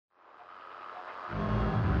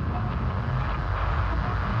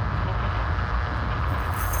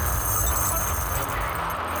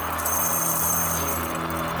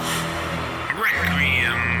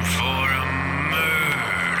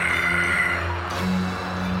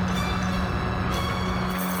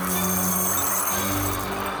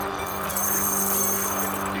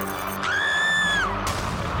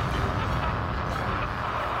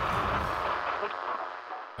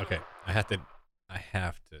I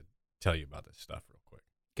have to tell you about this stuff real quick.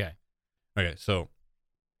 Okay. So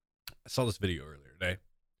I saw this video earlier today,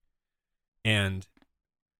 and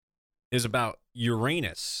it's about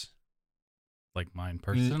Uranus. Like mine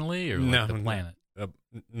personally, or no, like the planet?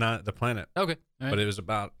 Not the planet. Okay. All right. But it was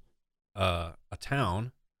about a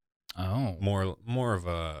town. Oh. More of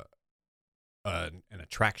an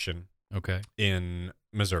attraction. Okay. In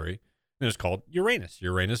Missouri, and it's called Uranus,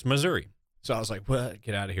 Missouri. So I was like, "What?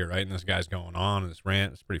 Get out of here!" Right? And this guy's going on this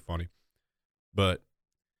rant. It's pretty funny. But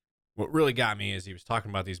what really got me is he was talking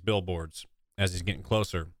about these billboards as he's getting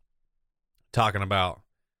closer, talking about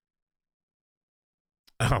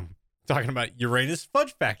Uranus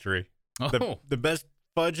Fudge Factory, the best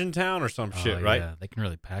fudge in town or some shit, right? Yeah, they can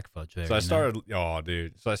really pack fudge there. So I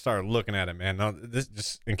started looking at it, man. No, this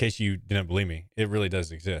just in case you didn't believe me, it really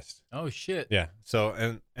does exist. Oh shit. Yeah. So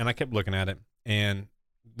and I kept looking at it, and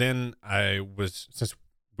then since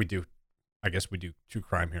we do true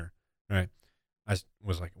crime here, right? I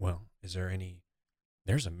was like, well,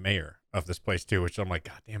 there's a mayor of this place too, which I'm like,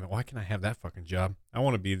 God damn it, why can't I have that fucking job? I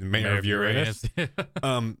want to be the mayor of Uranus.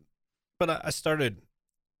 But I started,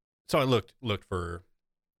 so I looked for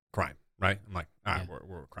crime, right? I'm like, all right,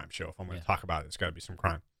 we're a crime show. If I'm going to talk about it, it's got to be some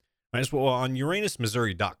crime. Right, well, on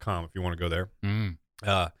uranusmissouri.com, if you want to go there.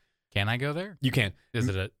 Can I go there? You can. Is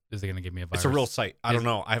it going to give me a virus? It's a real site. I don't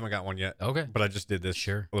know. I haven't got one yet. Okay. But I just did this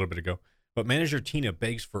a little bit ago. But manager Tina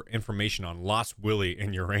begs for information on Lost Willie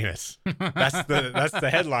in Uranus. That's the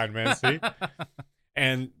headline, man. See?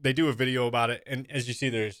 And they do a video about it. And as you see,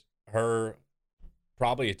 there's her,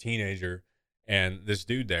 probably a teenager, and this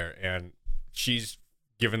dude there. And she's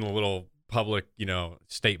giving a little public,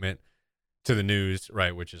 statement to the news,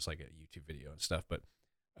 right? Which is like a YouTube video and stuff. But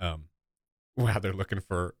wow, they're looking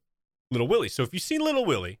for Little Willie. So if you see Little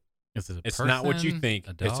Willie, it's not what you think.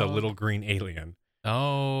 It's a little green alien.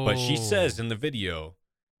 Oh. But she says in the video,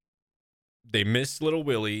 they miss Little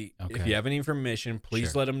Willie. Okay. If you have any information,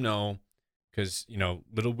 please let them know. Because,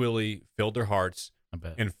 Little Willie filled their hearts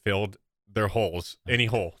and filled their holes. Any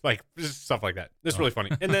hole. Like, just stuff like that. It's really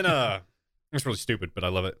funny. And then, it's really stupid, but I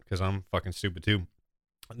love it because I'm fucking stupid too.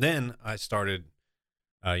 Then I started,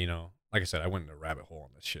 like I said, I went in a rabbit hole on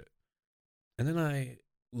this shit. And then I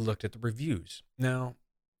looked at the reviews. Now,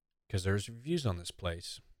 because there's reviews on this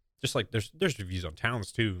place. Just like there's reviews on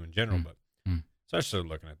towns too in general, but so I started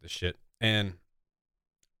looking at this shit, and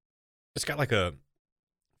it's got like a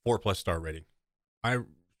 4+ star rating. I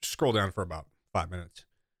scrolled down for about 5 minutes,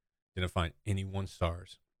 didn't find any 1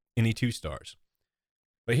 stars, any 2 stars.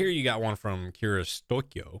 But here you got one from Kira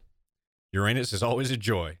Stokyo. Uranus is always a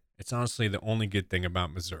joy. It's honestly the only good thing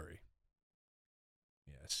about Missouri.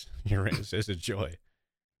 Yes, Uranus is a joy.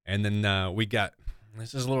 And then we got,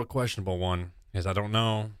 this is a little questionable one, because I don't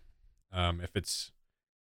know if it's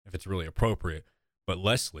really appropriate. But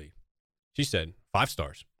Leslie, she said 5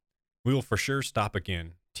 stars. We will for sure stop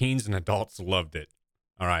again. Teens and adults loved it.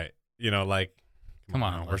 All right, come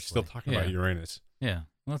on, we're still talking about Uranus. Yeah,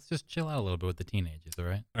 let's just chill out a little bit with the teenagers. All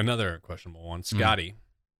right. Another questionable one. Scotty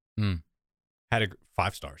had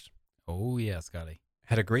 5 stars. Oh yeah, Scotty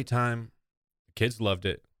had a great time. The kids loved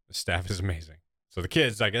it. The staff is amazing. So the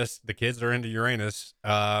kids, I guess the kids are into Uranus.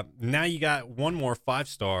 Now you got one more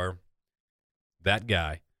 5-star. That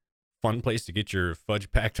guy. Fun place to get your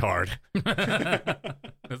fudge packed hard. That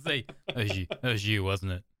was you,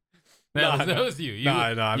 wasn't it? That was you. No,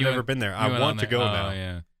 I've never been there. I want to go now.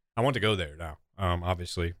 Yeah. I want to go there now,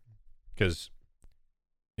 obviously, because,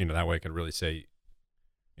 that way I could really say,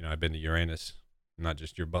 I've been to Uranus, not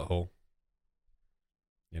just your butthole,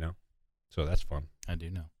 So that's fun. I do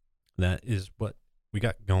know. That is what we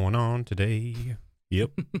got going on today.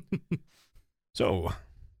 Yep. So, all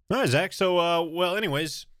right, Zach. So,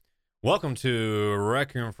 anyways, welcome to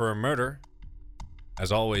Requiem for a Murder.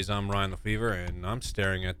 As always, I'm Ryan Lefevre, and I'm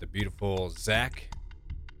staring at the beautiful Zach.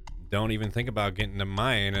 Don't even think about getting to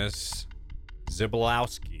my anus,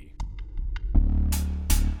 Zibolowski.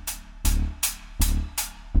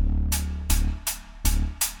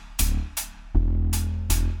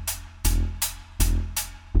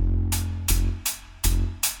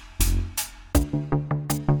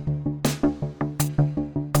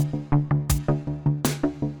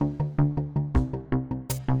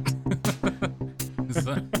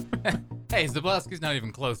 Hey, Zablowski's not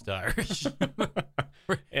even close to Irish.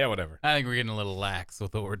 Yeah, whatever. I think we're getting a little lax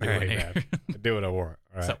with what we're doing here. Man, I do what I want.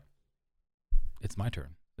 All right. So, it's my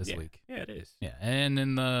turn this week. Yeah, it is. Yeah, and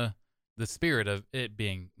in the spirit of it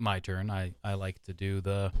being my turn, I like to do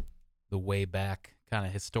the way back kind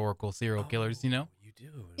of historical serial killers, You do.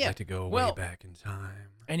 Yeah. Like to go way back in time.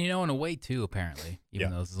 And in a way too, apparently, even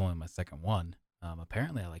though this is only my second one.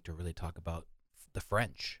 apparently I like to really talk about the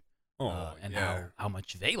French and yeah. how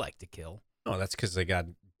much they like to kill. Oh, that's because they got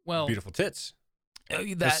beautiful tits.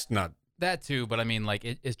 That's not that too, but I mean, like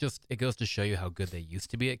it goes to show you how good they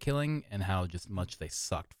used to be at killing and how just much they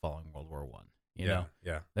sucked following World War I. You know,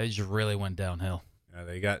 they just really went downhill. Yeah,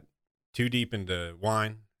 they got too deep into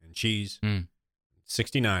wine and cheese,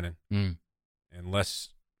 69ing, and less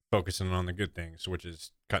focusing on the good things, which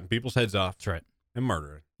is cutting people's heads off. That's right. And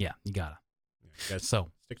murdering. Yeah, you gotta. Yeah, so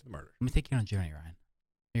stick to the murder. Let me take you on a journey, Ryan.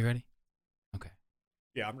 Are you ready? Okay.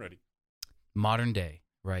 Yeah, I'm ready. Modern day,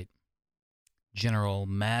 right? General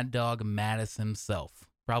Mad Dog Mattis himself.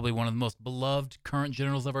 Probably one of the most beloved current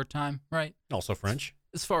generals of our time, right? Also French.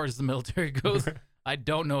 As far as the military goes, I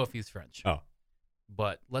don't know if he's French. Oh.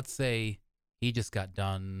 But let's say he just got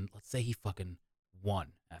done. Let's say he fucking won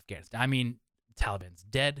Afghanistan. I mean, Taliban's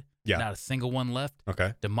dead. Yeah. Not a single one left.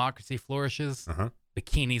 Okay. Democracy flourishes.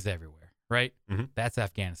 Bikinis everywhere, right? That's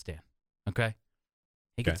Afghanistan. Okay.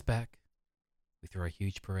 He gets back. We throw a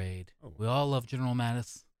huge parade. Oh. We all love General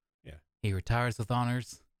Mattis. Yeah. He retires with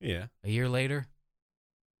honors. Yeah. A year later,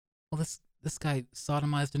 well, this guy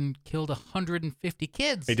sodomized and killed 150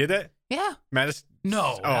 kids. He did that? Yeah. Mattis?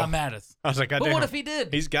 No, not Mattis. I was like, but what if he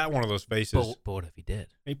did? He's got one of those faces. But what if he did?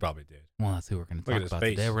 He probably did. Well, that's who we're going to talk about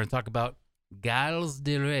today. We're going to talk about Gilles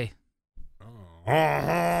de Rais.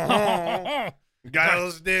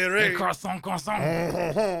 Gilles de Rais. Croissant.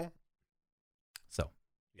 So,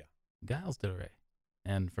 yeah, Gilles de Rais.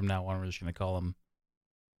 And from now on, we're just going to call him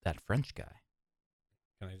that French guy.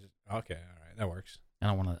 Can I just? Okay, all right, that works. I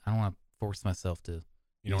don't want to force myself to.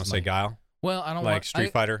 You don't want to say Guile? Well, I don't like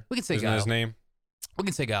Street Fighter. We can say Isn't Guile. His name. We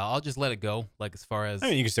can say Guile. I'll just let it go. Like as far as I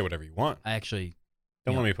mean, you can say whatever you want. I actually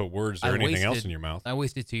don't let me put words or anything else in your mouth. I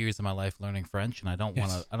wasted 2 years of my life learning French, and I don't want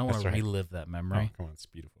to. I don't want to relive that memory. Oh, come on, it's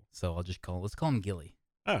beautiful. So I'll just let's call him Gilles.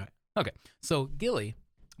 All right. Okay. So Gilles,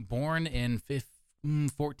 born in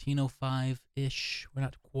 1405-ish. We're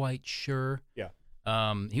not quite sure. Yeah.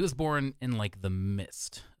 He was born in like the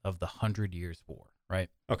midst of the 100 Years' War, right?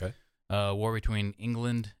 Okay. War between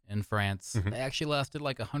England and France. It actually lasted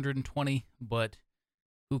like 120, but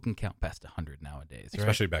who can count past 100 nowadays, right?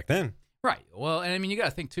 Especially back then. Right. Well, and I mean, you got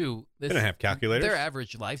to think too. They didn't have calculators. Their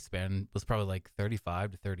average lifespan was probably like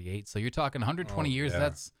 35 to 38. So you're talking 120 years.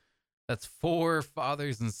 Yeah. That's 4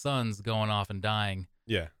 fathers and sons going off and dying.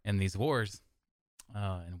 Yeah. In these wars,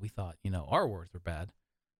 and we thought, our wars were bad,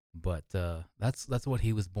 but that's what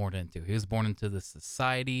he was born into. He was born into the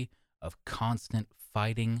society of constant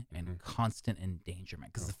fighting and constant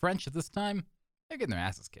endangerment. Because the French at this time, they're getting their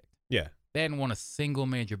asses kicked. Yeah. They hadn't won a single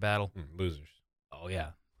major battle. Losers. Oh,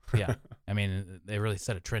 yeah. Yeah. I mean, they really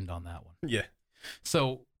set a trend on that one. Yeah.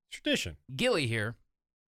 So, tradition. Gilles here,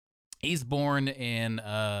 he's born in,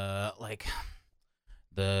 like,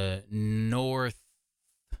 the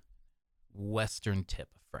northwestern tip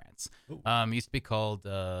of France. Used to be called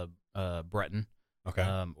Breton.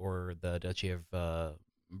 Okay. Or the Duchy of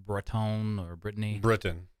Breton or Brittany.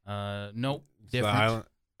 Britain. Nope. It's Different. the island.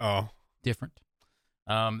 Oh. Different.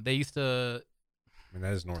 They used to. I mean,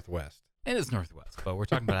 that is northwest. It is northwest, but we're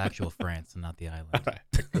talking about actual France and not the island. All right.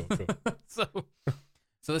 Cool. So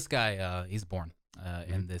this guy, he's born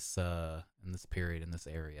in this period in this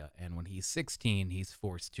area, and when he's 16, he's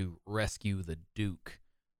forced to rescue the Duke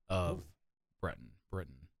of Britain.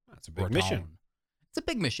 That's a big mission. It's a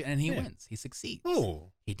big mission, and he wins. He succeeds.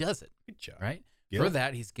 Oh, he does it. Good job. Right. Yep. For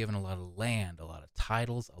that, he's given a lot of land, a lot of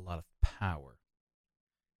titles, a lot of power.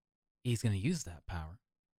 He's going to use that power,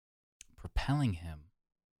 propelling him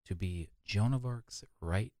to be Joan of Arc's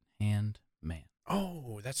right-hand man.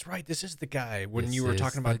 Oh, that's right. This is the guy when you were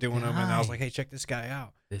talking about doing him, and I was like, hey, check this guy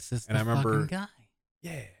out. This is the fucking guy.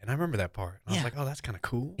 Yeah, and I remember that part. I was like, oh, that's kind of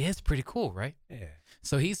cool. Yeah, it's pretty cool, right? Yeah.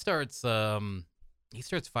 So he starts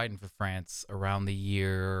fighting for France around the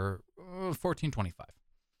year 1425.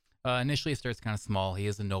 Initially, it starts kind of small. He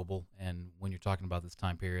is a noble, and when you're talking about this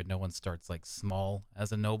time period, no one starts like small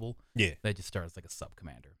as a noble. Yeah. They just start as like a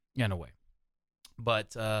sub-commander, in a way.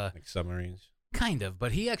 But like submarines? Kind of,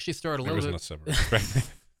 but he actually started a little bit. There was no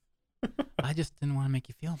submarines. I just didn't want to make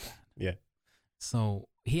you feel bad. Yeah. So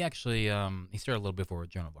he actually he started a little before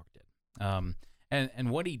Joan of Arc did.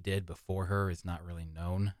 And what he did before her is not really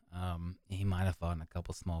known. He might have fought in a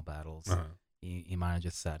couple small battles. He might have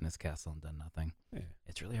just sat in his castle and done nothing. Yeah.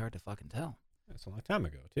 It's really hard to fucking tell. That's a long time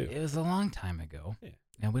ago, too. It was a long time ago. Yeah.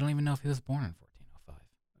 And we don't even know if he was born in 1405.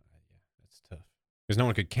 Yeah, that's tough. Because no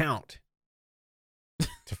one could count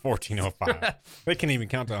to 1405. They can't even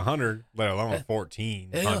count to 100, let alone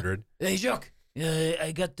 1400. Hey, Jacques.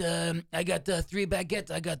 I got 3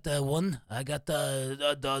 baguettes. I got one. I got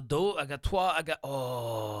the deux. I got trois. I got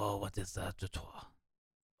what is that? The trois.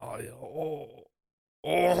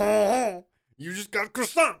 Oh, you just got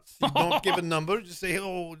croissants. You don't give a number. Just say,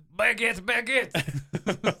 baguettes.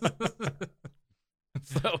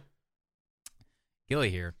 So, Gilles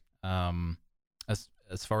here.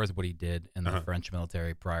 As far as what he did in the French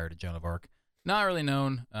military prior to Joan of Arc, not really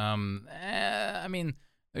known. I mean,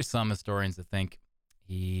 there's some historians that think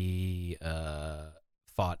he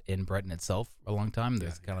fought in Britain itself for a long time.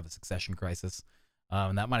 There's kind of a succession crisis.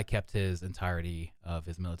 And that might have kept his entirety of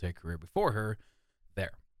his military career before her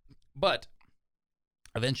there. But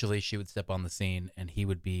eventually she would step on the scene and he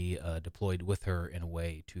would be deployed with her in a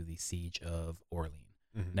way to the siege of Orleans.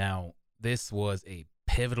 Mm-hmm. Now, this was a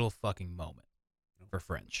pivotal fucking moment for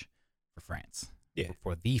France. Yeah.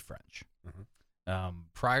 For the French. Mm-hmm.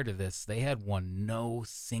 Prior to this, they had won no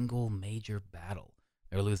single major battle.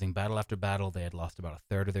 They were losing battle after battle. They had lost about a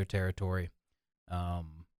third of their territory.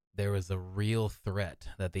 There was a real threat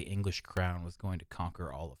that the English crown was going to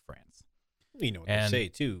conquer all of France. You know what they say,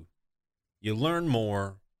 too. You learn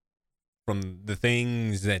more from the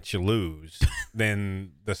things that you lose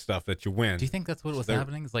than the stuff that you win. Do you think that's what was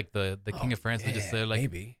happening? It's like the King of France would just say, like,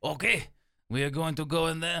 maybe. Okay, we are going to go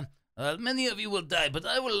in there. Many of you will die, but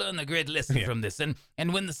I will learn a great lesson from this. And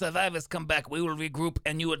when the survivors come back, we will regroup,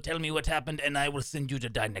 and you will tell me what happened, and I will send you to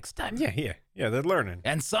die next time. Yeah, they're learning.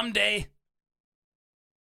 And someday,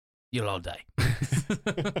 you'll all die.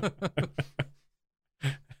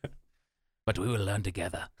 But we will learn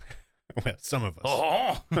together. Well, some of us.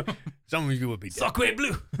 Oh! Some of you will be dead. Sacre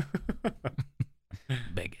bleu!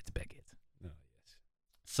 Baguette. Oh, yes.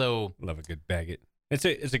 So... Love a good baguette. It's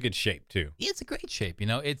a good shape, too. It's a great shape. You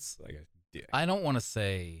know, it's... like a dick. I don't want to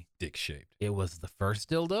say... Dick-shaped. It was the first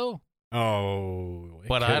dildo. Oh,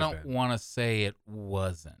 but I don't want to say it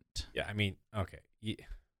wasn't. Yeah, I mean, okay. You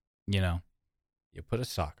know? You put a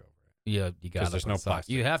sock over it. Yeah, you got to there's no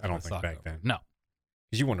plastic. You have to I don't put a think sock back over then. it. No.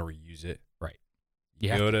 Because you want to reuse it. Right. You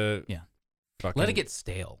go to let it get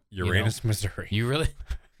stale. Uranus, Missouri. You really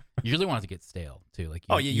want it to get stale too. Like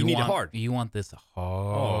you need it hard. You want this hard.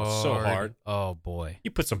 Oh, so hard. Oh boy. You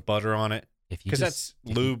put some butter on it. Because that's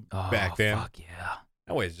lube back then. Fuck yeah.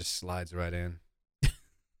 That way it just slides right in.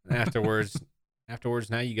 afterwards,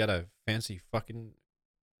 now you got a fancy fucking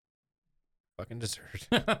dessert.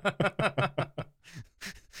 A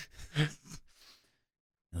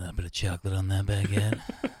little bit of chocolate on that baguette.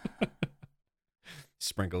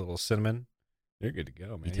 Sprinkle a little cinnamon. You're good to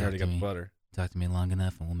go, man. You already got the butter. Talk to me long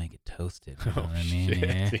enough and we'll make it toasted. You know what I mean?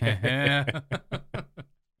 Shit, yeah.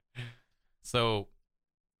 So,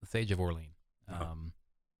 the Siege of Orleans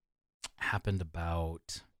happened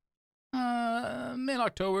about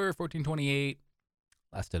mid-October 1428.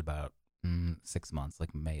 Lasted about 6 months,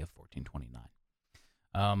 like May of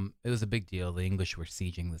 1429. It was a big deal. The English were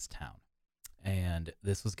sieging this town. And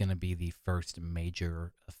this was going to be the first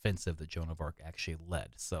major offensive that Joan of Arc actually led.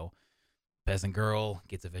 So, peasant girl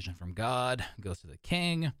gets a vision from God, goes to the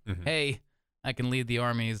king. Mm-hmm. Hey, I can lead the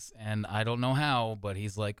armies, and I don't know how, but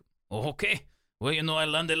he's like, oh, okay. Well, you know, I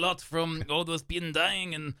learned a lot from all those people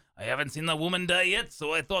dying, and I haven't seen a woman die yet,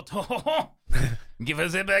 so I thought, give her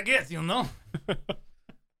the baguette, you know?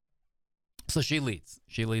 So she leads.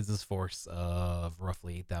 She leads this force of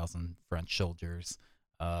roughly 8,000 French soldiers.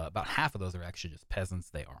 About half of those are actually just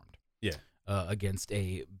peasants they armed. Yeah. Against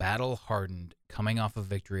a battle-hardened, coming off of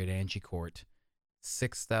victory at Agincourt,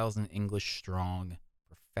 6,000 English strong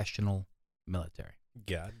professional military.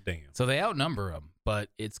 God damn. So they outnumber them, but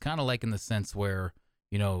it's kind of like in the sense where,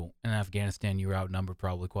 you know, in Afghanistan you were outnumbered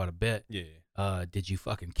probably quite a bit. Yeah. Did you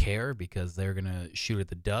fucking care? Because they're going to shoot at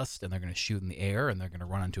the dust, and they're going to shoot in the air, and they're going to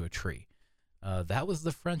run into a tree. That was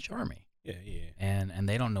the French army. Yeah. And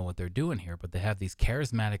they don't know what they're doing here, but they have these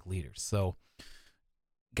charismatic leaders. So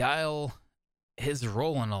Gilles, his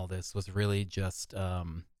role in all this was really just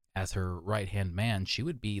as her right-hand man. She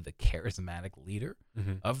would be the charismatic leader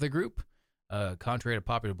of the group. Contrary to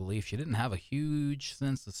popular belief, she didn't have a huge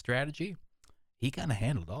sense of strategy. He kind of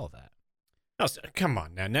handled all of that. Oh, so, come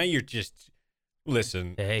on now. Now you're just,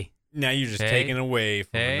 listen. Hey. Now you're just taking away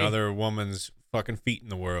from another woman's fucking feet in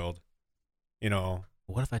the world. You know.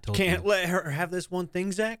 What if I told you? Can't let her have this one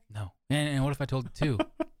thing, Zach? No. And what if I told you, too?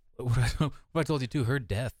 what if I told you, too, her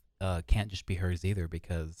death can't just be hers either,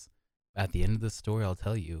 because at the end of the story, I'll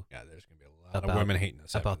tell you. Yeah, there's going to be a lot of women hating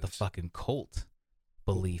us about the fucking cult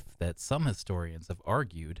belief that some historians have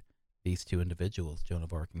argued these two individuals, Joan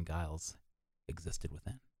of Arc and Gilles, existed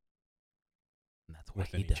within. And that's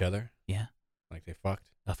what within each other? Yeah. Like they fucked?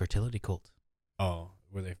 A fertility cult. Oh,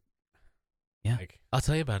 were they? Yeah, I'll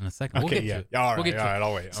tell you about it in a second. Okay, we'll get to it. All right,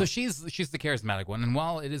 I'll wait. So she's the charismatic one, and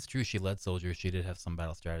while it is true she led soldiers, she did have some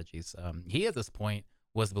battle strategies. He at this point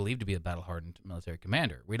was believed to be a battle-hardened military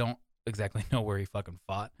commander. We don't exactly know where he fucking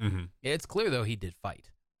fought. Mm-hmm. It's clear though he did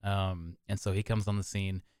fight, and so he comes on the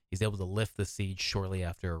scene. He's able to lift the siege shortly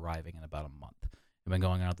after arriving in about a month. It's been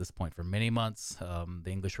going on at this point for many months.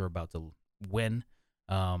 The English were about to win,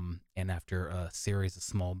 and after a series of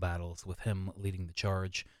small battles with him leading the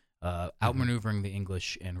charge, outmaneuvering the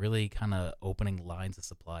English and really kind of opening lines of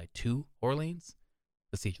supply to Orleans,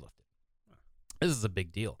 the siege lifted. This is a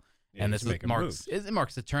big deal. Yeah, and this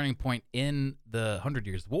marks a turning point in the 100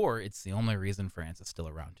 Years' War. It's the only reason France is still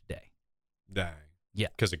around today. Dang. Yeah.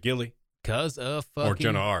 Because of Gilles? Because of fucking... Or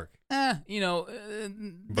Joan of Arc? There's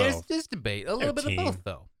debate. A little bit of both,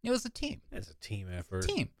 though. It was a team. It's a team effort.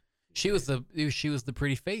 She was the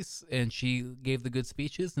pretty face, and she gave the good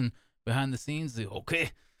speeches, and behind the scenes,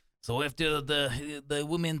 okay, so after the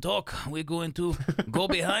women talk, we're going to go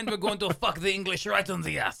behind, we're going to fuck the English right on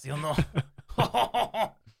the ass, you know?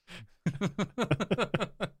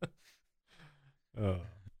 Oh,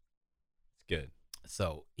 it's good.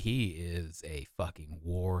 So he is a fucking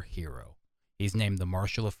war hero. He's named the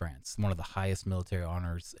Marshal of France, one of the highest military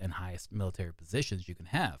honors and highest military positions you can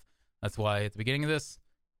have. That's why at the beginning of this,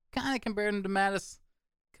 kind of compared him to Mattis.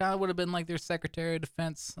 Kind of would have been like their Secretary of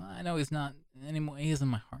Defense. I know he's not anymore. He is in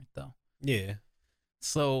my heart, though. Yeah.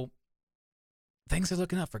 So things are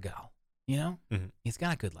looking up for Gal. You know, mm-hmm. He's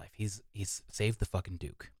got a good life. He's saved the fucking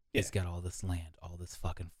Duke. Yeah. He's got all this land, all this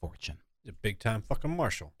fucking fortune. He's a big time fucking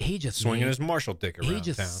marshal. He just swinging his marshal dick around town. He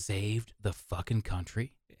just saved the fucking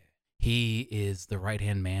country. Yeah. He is the right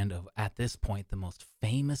hand man of, at this point, the most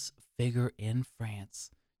famous figure in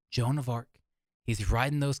France, Joan of Arc. He's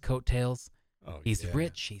riding those coattails. Oh, he's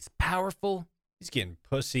rich. He's powerful. He's getting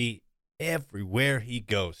pussy everywhere he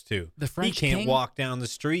goes, too. The French He can't king, walk down the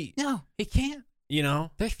street. No, he can't. You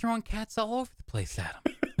know? They're throwing cats all over the place at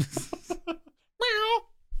him. Meow.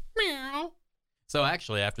 Meow. So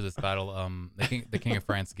actually, after this battle, the king of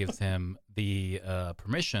France gives him the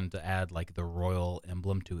permission to add like the royal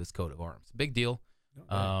emblem to his coat of arms. Big deal.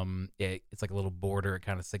 Okay. It's like a little border. It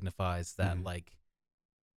kind of signifies that like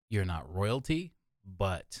you're not royalty,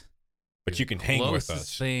 but you can hang with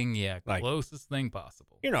us. Closest thing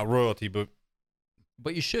possible. You're not royalty, but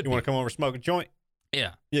you should. You want to come over and smoke a joint?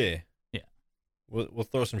 Yeah. Yeah. We'll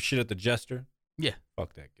throw some shit at the jester. Yeah.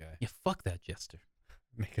 Fuck that guy. Yeah, fuck that jester.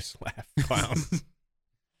 Make us laugh, clown.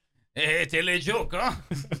 Hey, tell a joke, huh?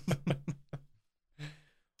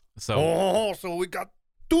 So we got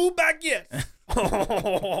 2 baguettes.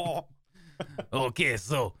 Okay,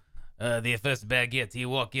 so the first baguette, he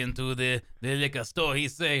walk into the liquor store, he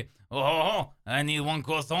say, I need 1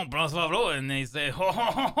 croissant, blanc favreau, and they say,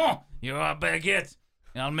 you're a baguette,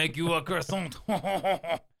 I'll make you a croissant.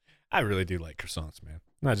 I really do like croissants, man.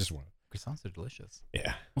 I just want Croissants are delicious.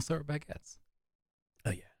 Yeah. We'll start with baguettes.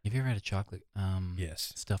 Oh, yeah. Have you ever had a chocolate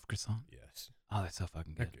yes. stuffed croissant? Yes. Oh, that's so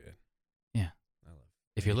fucking good. They're good. Yeah. I love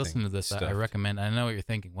if you're listening to this, I recommend, I know what you're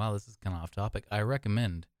thinking, wow, this is kind of off topic. I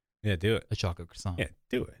recommend do it. A chocolate croissant. Yeah,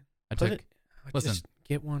 do it. Listen, just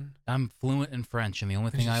get one. I'm fluent in French, and the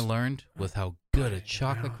only thing I learned was how good a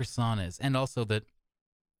chocolate croissant is. And also that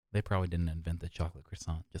they probably didn't invent the chocolate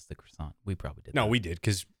croissant, just the croissant. We probably did. No, we did,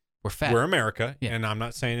 because we're fat. We're America, and I'm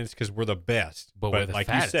not saying it's because we're the best. But we're the like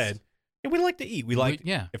fattest. you said, we like to eat. We like,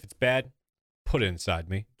 if it's bad, put it inside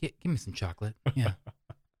me. Give me some chocolate. Yeah.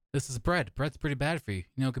 This is bread. Bread's pretty bad for you.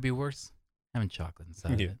 You know it could be worse? Having chocolate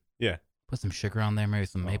inside of it. Yeah. Put some sugar on there, maybe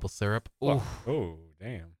some maple syrup. Oh,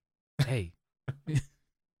 damn. Hey.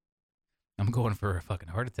 I'm going for a fucking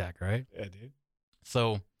heart attack, right? Yeah, dude.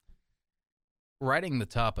 So, riding the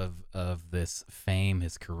top of this fame,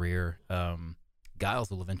 his career,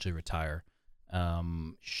 Giles will eventually retire,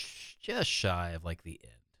 just shy of like the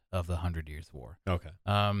end of the 100 Years' War. Okay.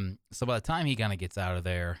 So by the time he kind of gets out of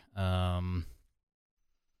there,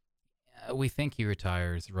 we think he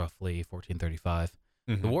retires roughly 1435.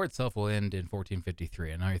 The war itself will end in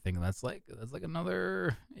 1453. I know you're thinking that's like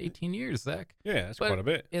another 18 years, Zach. Yeah, that's quite a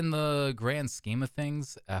bit. In the grand scheme of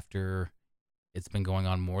things, after it's been going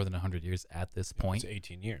on more than 100 years at this point. It's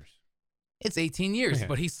 18 years. It's 18 years,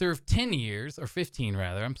 but he served 10 years, or 15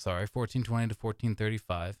 rather, 1420 to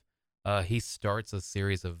 1435. He starts a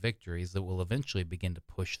series of victories that will eventually begin to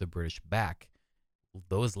push the British back.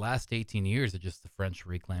 Those last 18 years are just the French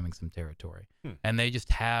reclaiming some territory. And they just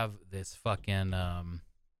have this fucking,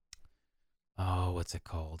 what's it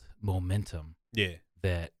called? Momentum. Yeah.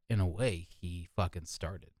 That, in a way, he fucking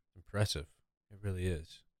started. Impressive. It really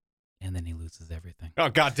is. And then he loses everything. Oh,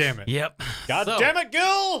 God damn it. Yep. God damn it,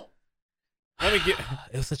 Gil! Let me get.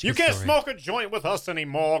 It was such a You good can't story. smoke a joint with us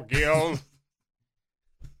anymore, Gil.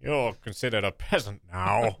 You're considered a peasant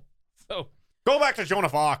now. So go back to Joan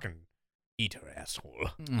of Arc and eat her asshole.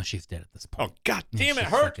 She's dead at this point. Oh, god damn it, she's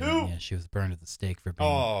her fucking- too? Yeah, she was burned at the stake for being,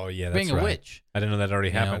 that's being a right. witch. I didn't know that already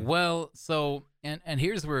You know, happened. well, so, and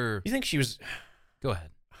here's where... You think she was... Go ahead.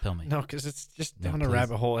 Tell me. No, because it's just No, down a please.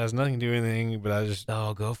 rabbit hole. It has nothing to do with anything, but I just...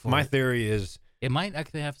 Oh, go for My it. theory is... It might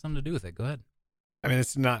actually have something to do with it. Go ahead. I mean,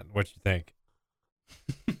 it's not what you think.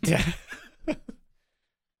 Yeah.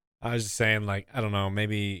 I was just saying, like, I don't know,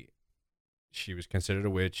 maybe she was considered a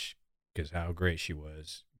witch because how great she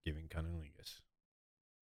was giving cunnilingus.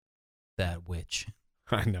 That witch.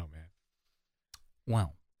 I know, man.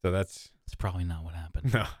 Well, So that's... probably not what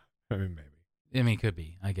happened. No, I mean, maybe. I mean, it could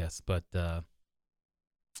be, I guess. But,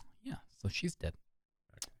 yeah, so she's dead.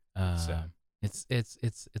 Sad.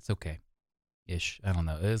 It's okay. Ish. I don't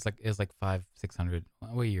know. It was like 500-600.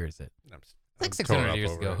 What year is it? It's like 600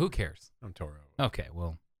 years ago. Who cares? I'm Toro. Okay,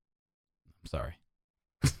 well, I'm sorry.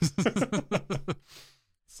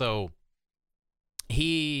 So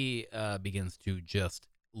he begins to just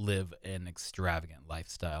live an extravagant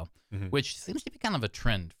lifestyle, which seems to be kind of a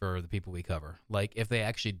trend for the people we cover. Like, if they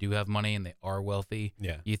actually do have money and they are wealthy,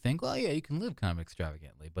 you think, well, yeah, you can live kind of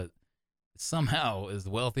extravagantly. But somehow, as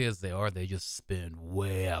wealthy as they are, they just spend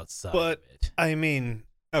way outside of it. I mean,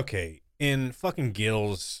 okay, in fucking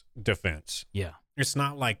Gil's defense, Yeah. it's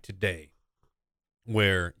not like today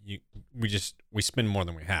where we spend more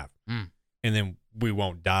than we have. And then we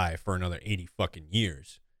won't die for another 80 fucking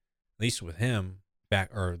years. At least with them back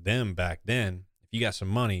then, if you got some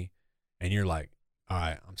money and you're like, all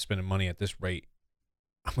right, I'm spending money at this rate,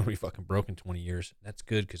 I'm going to be fucking broke in 20 years. That's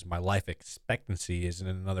good because my life expectancy is in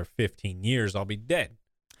another 15 years, I'll be dead.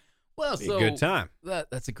 Well, Be so a good time.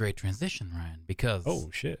 That's a great transition, Ryan, because Oh,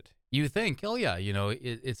 shit. you think, oh, yeah,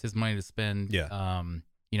 it's his money to spend. Yeah.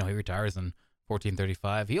 He retires in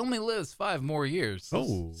 1435. He only lives 5 more years.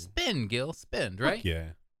 Oh. Spend, Gil, spend, right? Fuck yeah.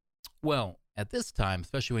 Well, at this time,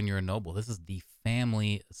 especially when you're a noble, this is the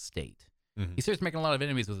family estate. He starts making a lot of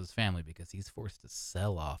enemies with his family because he's forced to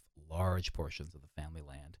sell off large portions of the family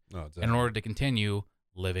land in order to continue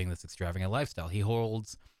living this extravagant lifestyle. He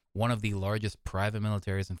holds one of the largest private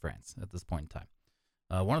militaries in France at this point in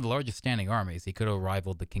time. One of the largest standing armies. He could have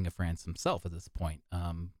rivaled the King of France himself at this point.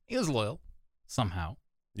 He was loyal, somehow.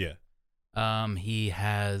 Yeah. He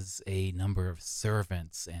has a number of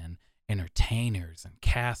servants and entertainers and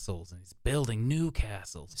castles, and he's building new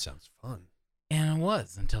castles. Sounds fun. And it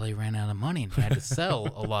was until he ran out of money and had to sell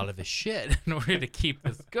a lot of his shit in order to keep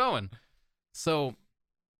this going. So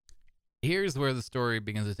here's where the story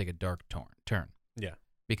begins to take a dark turn. Yeah.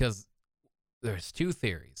 Because there's 2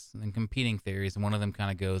 theories and competing theories, and one of them kind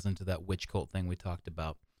of goes into that witch cult thing we talked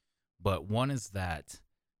about. But one is that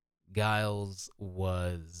Giles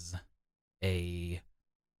was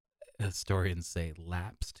historians say,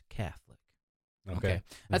 lapsed Catholic. Okay.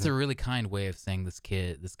 That's a really kind way of saying this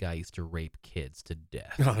guy used to rape kids to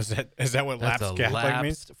death. No, is that what That's lapsed a Catholic lapsed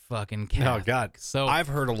means? fucking Catholic. Oh, God. So I've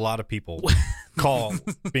heard a lot of people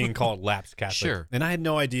being called lapsed Catholic. Sure. And I had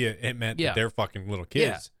no idea it meant that they're fucking little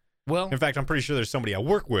kids. Well, In fact, I'm pretty sure there's somebody I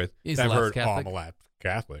work with He's that I've lapsed heard, Catholic. I'm a lapsed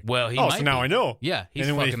Catholic. Well, he so might now be. I know. Yeah, he's and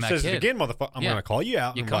then when fucking he that says kid. it again, motherfucker, I'm Yeah. going to call you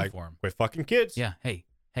out. You and come like, for him. quit fucking kids. Yeah, hey,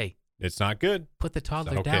 It's not good. put the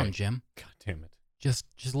toddler okay. down, Jim. God damn it. Just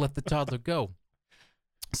let the toddler go.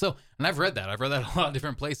 So, and I've read that a lot of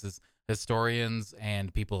different places. Historians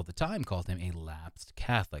and people at the time called him a lapsed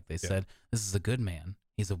Catholic. They said, this is a good man.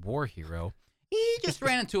 He's a war hero. He just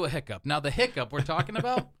ran into a hiccup. Now, the hiccup we're talking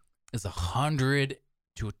about is 100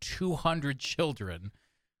 to 200 children,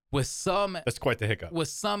 with some That's quite the hiccup. with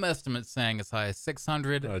some estimates saying as high as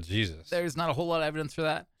 600. Oh, Jesus. There's not a whole lot of evidence for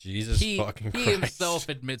that. Jesus fucking Christ. He himself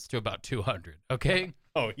admits to about 200. Okay.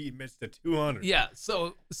 Oh, he admits to 200. Yeah.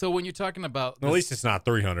 So when you're talking about At least it's not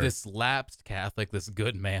 300. this lapsed Catholic, this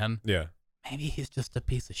good man, Yeah. maybe he's just a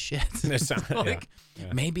piece of shit. It's not- Like,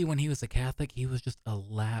 yeah. maybe when he was a Catholic, he was just a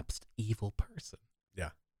lapsed evil person. Yeah.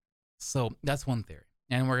 So that's one theory,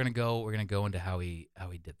 and we're gonna go into how he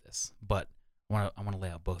did this. But I want to lay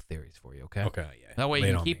out both theories for you. Okay. Okay. Yeah. That way Lay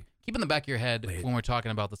it you can on keep me. in the back of your head Lay it when we're talking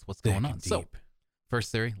about this, what's Thick going on. and So deep. first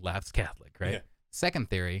theory, lapsed Catholic, right? Yeah. Second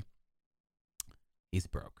theory, he's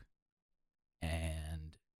broke,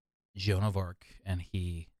 and Joan of Arc and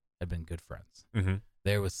he had been good friends. Mm-hmm.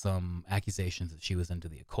 There was some accusations that she was into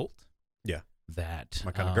the occult. Yeah. That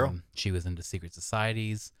My kind of girl. She was into secret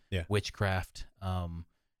societies, Yeah. witchcraft,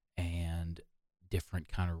 and different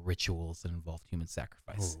kind of rituals that involved human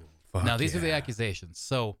sacrifice. Oh, fuck Now, these are the yeah. accusations.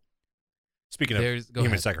 So, Speaking of go human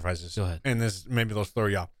ahead. sacrifices. Go ahead. And this maybe they'll throw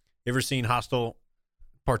you off. You ever seen Hostel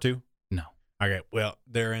Part 2? No. Okay, well,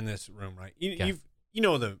 they're in this room, right? You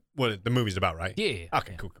know what the movie's about, right? Yeah.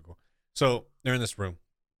 Okay, cool. So they're in this room,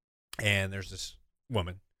 and there's this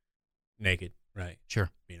woman, naked, right? Sure.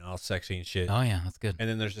 Being all sexy and shit. Oh, yeah, that's good. And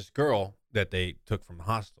then there's this girl that they took from the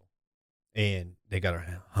hostel, and they got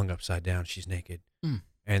her hung upside down. She's naked. Mm.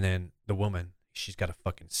 And then the woman, she's got a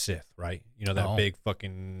fucking scythe, right? You know, that big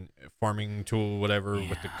fucking farming tool, whatever,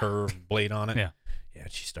 with the curved blade on it? Yeah. Yeah,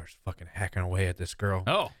 she starts fucking hacking away at this girl.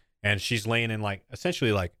 Oh. And she's laying in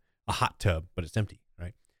essentially like a hot tub, but it's empty,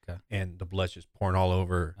 right? Okay. And the blood's just pouring all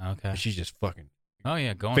over. Okay. And she's just fucking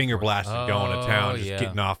going finger blasted, going to town, just yeah.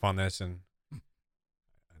 getting off on this. And I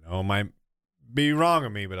know it might be wrong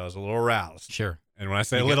of me, but I was a little aroused. Sure. And when I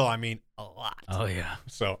say a little, I mean a lot. Oh, yeah.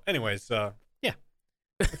 So anyways, yeah.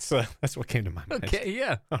 That's what came to my mind. Okay,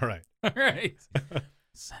 yeah. All right.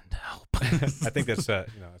 Send help. I think that's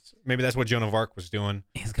maybe that's what Joan of Arc was doing.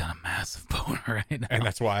 He's got a massive boner right now. And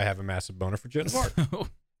that's why I have a massive boner for Joan of Arc. All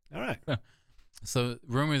right. So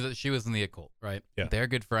rumors that she was in the occult, right? Yeah. They're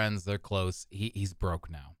good friends. They're close. He's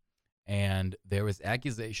broke now. And there was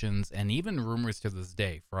accusations and even rumors to this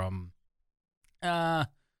day from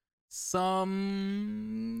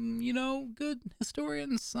some, good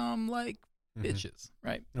historians, some bitches,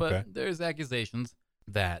 right? But there's accusations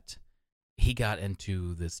that he got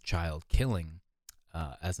into this child killing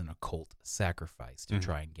as an occult sacrifice to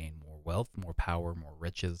try and gain more wealth, more power, more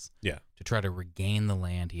riches. Yeah. To try to regain the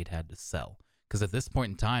land he'd had to sell. Because at this point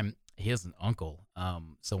in time, he has an uncle.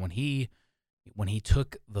 So when he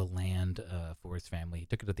took the land for his family, he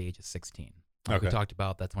took it at the age of 16. We talked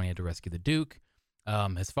about that's when he had to rescue the Duke.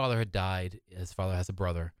 His father had died. His father has a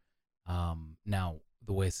brother. Now,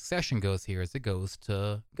 the way succession goes here is it goes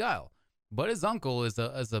to Gilles. But his uncle is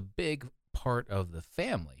a big part of the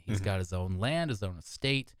family. He's got his own land, his own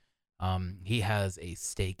estate. He has a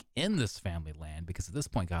stake in this family land because at this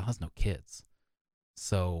point, Gilles has no kids.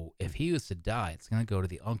 So if he was to die, it's going to go to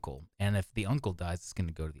the uncle. And if the uncle dies, it's going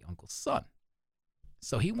to go to the uncle's son.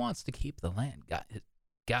 So he wants to keep the land.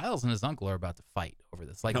 Gilles and his uncle are about to fight over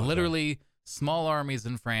this. Literally small armies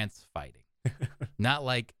in France fighting. Not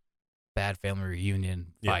like bad family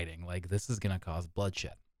reunion fighting. Yeah. This is going to cause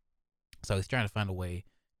bloodshed. So he's trying to find a way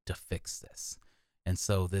to fix this. And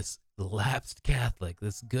so this lapsed Catholic,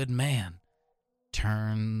 this good man,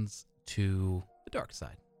 turns to the dark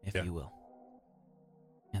side, if you will.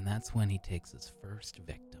 And that's when he takes his first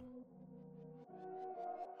victim.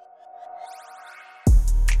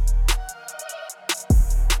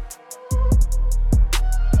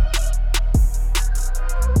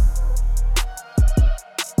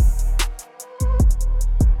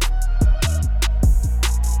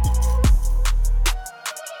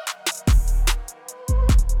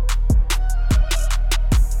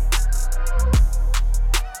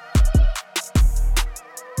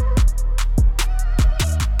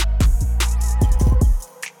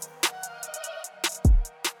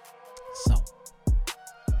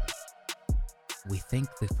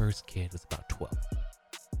 The first kid was about 12.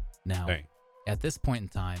 Now, at this point in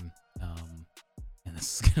time, and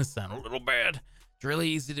this is going to sound a little bad, it's really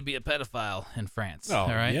easy to be a pedophile in France. Oh, all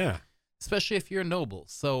right? Yeah. Especially if you're a noble.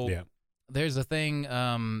 So there's a thing,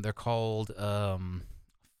 they're called, There's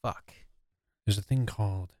a thing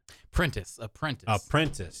called? Apprentice,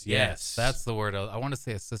 yes. That's the word. I want to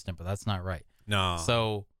say assistant, but that's not right. No.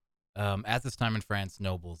 So at this time in France,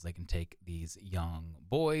 nobles, they can take these young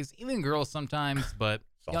boys, even girls sometimes, but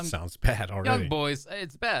sounds bad already. Young boys,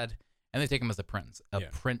 it's bad, and they take them as apprentices.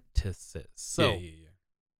 So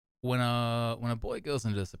when a boy goes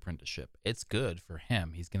into this apprenticeship, it's good for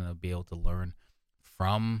him. He's going to be able to learn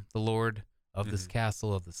from the lord of this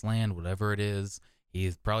castle, of this land, whatever it is.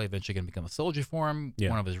 He's probably eventually going to become a soldier for him,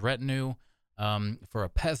 one of his retinue. For a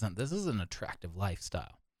peasant, this is an attractive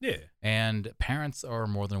lifestyle. Yeah. And parents are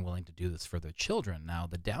more than willing to do this for their children. Now,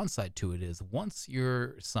 the downside to it is once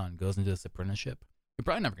your son goes into this apprenticeship, you're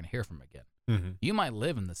probably never going to hear from him again. You might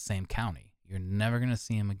live in the same county. You're never going to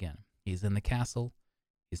see him again. He's in the castle.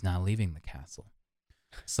 He's not leaving the castle.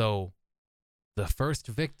 So the first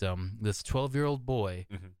victim, this 12-year-old boy,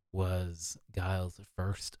 was Gilles'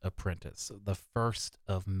 first apprentice, the first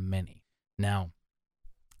of many. Now,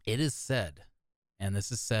 it is said, and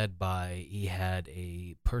this is said by, he had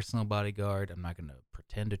a personal bodyguard. I'm not going to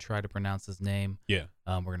pretend to try to pronounce his name. Yeah.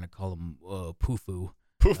 We're going to call him Pufu.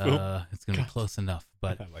 Pufu. It's going to be close enough.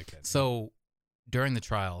 But I like that. So during the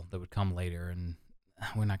trial that would come later, and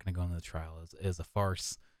we're not going to go into the trial as a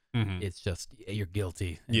farce. It's just, you're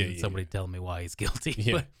guilty. And somebody tell me why he's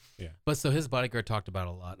guilty. But so his bodyguard talked about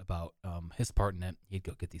a lot about his part in it. He'd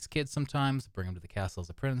go get these kids sometimes, bring them to the castle as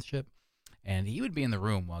apprenticeship. And he would be in the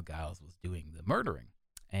room while Gilles was doing the murdering.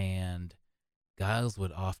 And Giles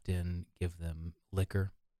would often give them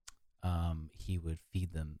liquor. He would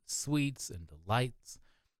feed them sweets and delights,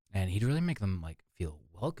 and he'd really make them like feel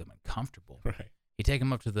welcome and comfortable. Right. He'd take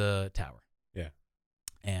them up to the tower. Yeah.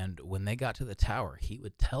 And when they got to the tower, he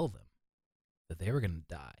would tell them that they were going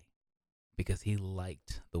to die because he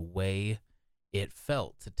liked the way it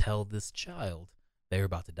felt to tell this child they were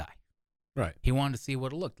about to die. Right. He wanted to see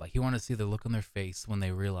what it looked like. He wanted to see the look on their face when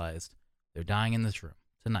they realized they're dying in this room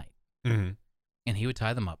tonight. Mm-hmm. And he would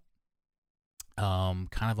tie them up,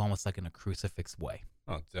 kind of almost like in a crucifix way.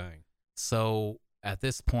 Oh, dang. So at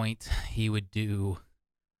this point, he would do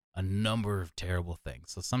a number of terrible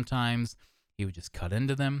things. So sometimes he would just cut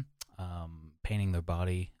into them, painting their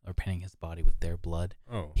body or painting his body with their blood.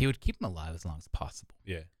 Oh. He would keep them alive as long as possible.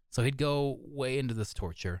 Yeah. So he'd go way into this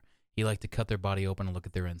torture. He liked to cut their body open and look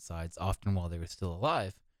at their insides, often while they were still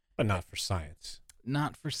alive. But not for science.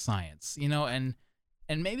 Not for science,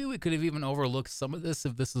 and maybe we could have even overlooked some of this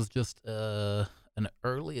if this was just an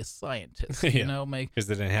earliest scientist, yeah. Because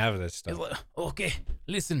they didn't have this stuff. Like, okay,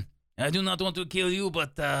 listen, I do not want to kill you,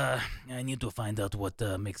 but I need to find out what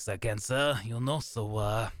makes cancer, so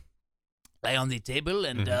lie on the table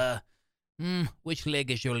and which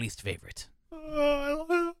leg is your least favorite?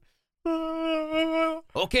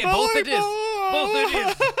 Okay, both it is. Both it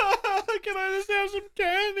is. Can I just have some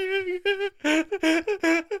candy?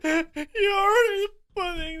 You're already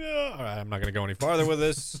putting the... All right, I'm not going to go any farther with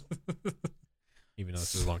this. Even though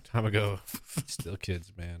this is a long time ago. Still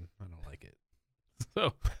kids, man. I don't like it.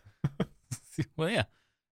 So, well, yeah,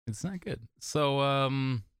 it's not good. So, I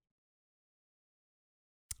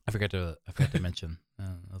forgot to mention.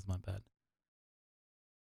 That was my bad.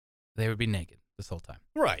 They would be naked this whole time.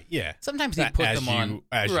 Right, yeah. Sometimes he put them on...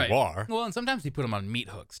 As right. you are. Well, and sometimes he put them on meat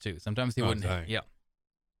hooks, too. Sometimes he wouldn't... Dang. Yeah.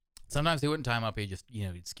 Sometimes he wouldn't tie them up. He just,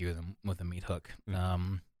 he'd skewer them with a meat hook.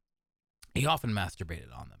 Mm-hmm. He often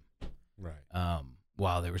masturbated on them. Right.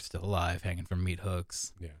 While they were still alive, hanging from meat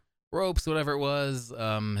hooks. Yeah. Ropes, whatever it was.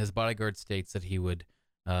 His bodyguard states that he would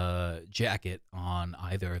jacket on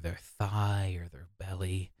either their thigh or their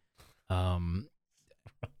belly.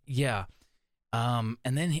 Yeah. And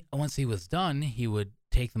then once he was done, he would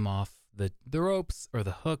take them off the ropes or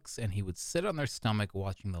the hooks, and he would sit on their stomach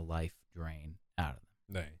watching the life drain out of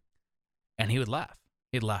them. Dang. And he would laugh.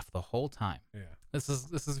 He'd laugh the whole time. Yeah. This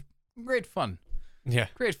is great fun. Yeah.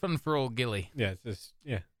 Great fun for old Gilly. Yeah, it's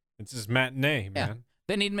just matinee, man. Yeah.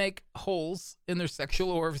 Then he'd make holes in their sexual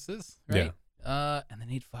orifices, right? Yeah. And then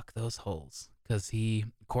he'd fuck those holes because he,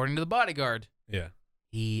 according to the bodyguard, yeah,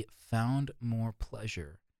 he found more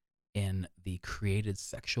pleasure in the created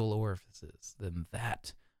sexual orifices than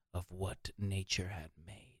that of what nature had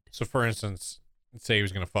made. So, for instance, let's say he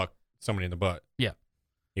was gonna fuck somebody in the butt. Yeah.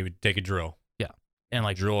 He would take a drill. Yeah. And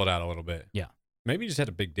like drill it out a little bit. Yeah. Maybe he just had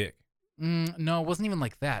a big dick. No, it wasn't even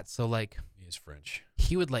like that. So like he is French.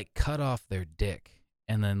 He would like cut off their dick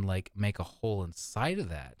and then like make a hole inside of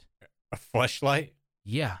that. A fleshlight?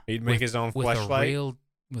 Yeah. He'd make his own fleshlight?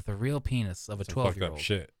 With a real penis of a 12-year-old.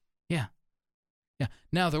 Shit. Yeah. Yeah.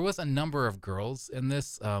 Now, there was a number of girls in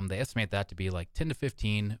this. They estimate that to be like 10 to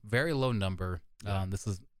 15. Very low number. This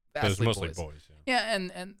is vastly mostly boys. Yeah,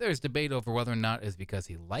 and there's debate over whether or not it's because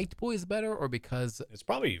he liked boys better or because it's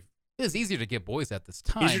probably... It was easier to get boys at this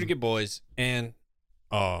time. Easier to get boys. And,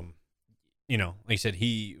 like I said,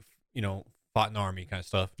 he, fought in the army kind of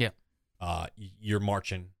stuff. Yeah. You're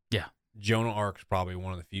marching. Yeah. Joan of Arc's probably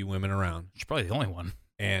one of the few women around. She's probably the only one.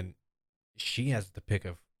 And she has the pick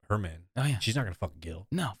of her man. Oh, yeah. She's not going to fuck Gil.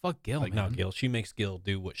 No, fuck Gil, man. No, Gil. She makes Gil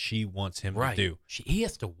do what she wants him to do. He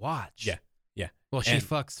has to watch. Yeah. Yeah. Well, she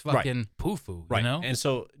fucks fucking Poo-Foo, you know? And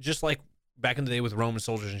so just like back in the day with Roman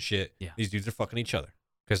soldiers and shit, these dudes are fucking each other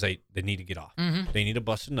because they need to get off. Mm-hmm. They need to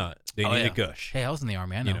bust a nut. They need to gush. Hey, I was in the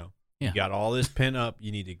army. I know. You got all this pent up.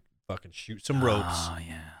 You need to fucking shoot some ropes. Oh,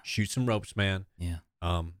 yeah. Shoot some ropes, man. Yeah.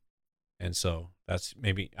 And so that's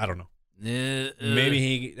maybe, I don't know.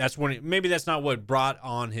 Maybe maybe that's not what brought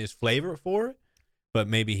on his flavor for it, but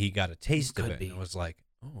maybe he got a taste of it. And it was like,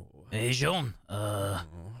 oh. Hey, Jean,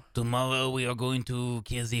 tomorrow we are going to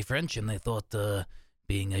kill the French, and I thought,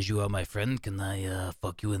 being as you are my friend, can I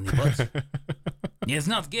fuck you in the butt? Yeah, it's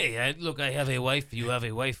not gay. Look, I have a wife. You have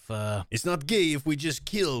a wife. It's not gay if we just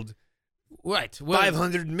killed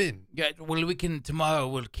 500 men. Yeah, well, tomorrow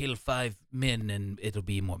we'll kill 5 men, and it'll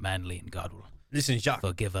be more manly, and God will listen, Jacques.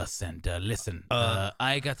 Forgive us, and listen.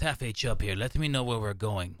 I got half a chub here. Let me know where we're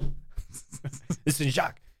going. Listen,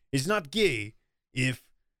 Jacques, it's not gay if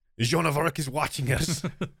Joan of Arc is watching us.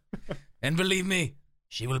 And believe me,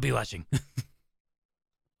 she will be watching.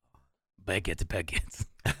 Baguette.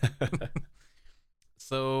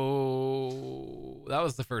 So that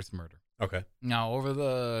was the first murder. Okay. Now, over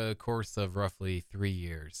the course of roughly 3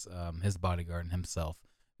 years, his bodyguard and himself,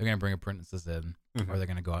 they're going to bring apprentices in, or they're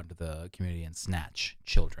going to go out into the community and snatch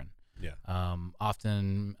children. Yeah.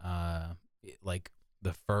 Often, like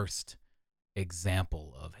the first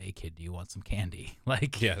example of, hey kid, do you want some candy?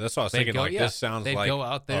 Like, yeah, that's what I was thinking. Like, this sounds they'd like go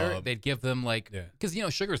out there, they'd give them like, because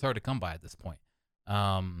sugar's hard to come by at this point.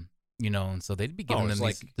 And so they'd be giving them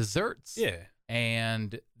these desserts. Yeah.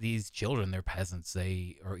 And these children, they're peasants.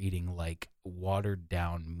 They are eating like watered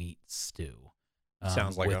down meat stew.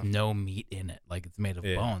 Sounds like with no meat in it, like it's made of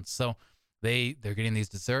bones. So they're getting these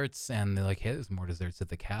desserts, and they're like, hey, there's more desserts at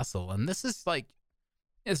the castle. And this is like,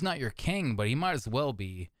 it's not your king, but he might as well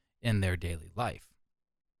be in their daily life.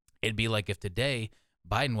 It'd be like if today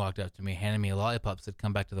Biden walked up to me, handed me a lollipop, said,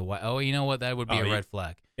 come back to the White. Oh, you know what? That would be a red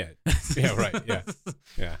flag. Yeah. Yeah, right. Yeah.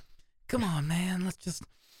 Yeah. Come on, man. Let's just.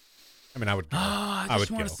 I mean, I would go. I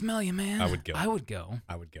just want to smell you, man. I would go. I would go.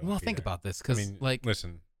 Well, think about this, because,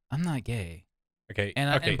 listen. I'm not gay. Okay.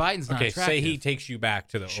 And Biden's not attractive. Say he takes you back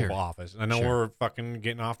to the Oval Office. I know we're fucking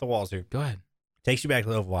getting off the walls here. Go ahead. Takes you back to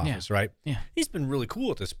the Oval Office, right? Yeah. He's been really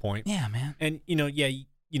cool at this point. Yeah, man. And,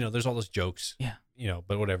 there's all those jokes. Yeah.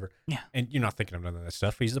 But whatever. Yeah. And you're not thinking of none of that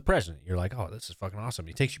stuff. He's the president. You're like, oh, this is fucking awesome.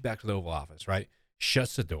 He takes you back to the Oval Office, right?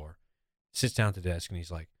 Shuts the door, sits down at the desk, and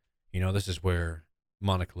he's like, this is where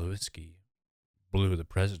Monica Lewinsky blew the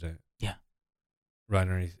president. Yeah. Right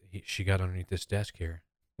underneath. She got underneath this desk here.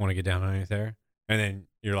 Want to get down underneath there? And then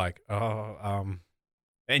you're like, and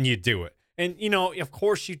you do it. And, of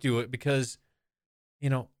course you do it because,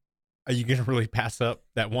 are you going to really pass up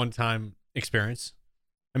that one-time experience?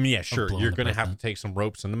 I mean, yeah, sure. You're going to have to take some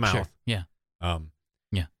ropes in the mouth. Sure. Yeah.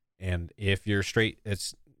 Yeah. And if you're straight,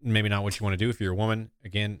 it's maybe not what you want to do. If you're a woman,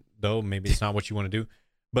 again, though, maybe it's not what you want to do.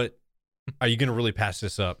 But are you going to really pass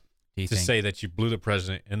this up to say that you blew the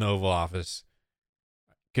president in the Oval Office?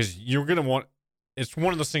 Because you're going to want, it's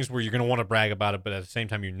one of those things where you're going to want to brag about it, but at the same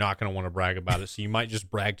time, you're not going to want to brag about it. So you might just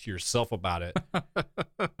brag to yourself about it.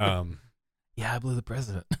 Yeah, I blew the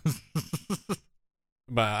president.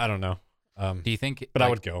 But I don't know. Do you think? But I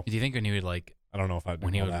would go. Do you think when he would I don't know if I'd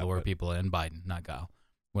when he would lure people in, Biden, not Gile,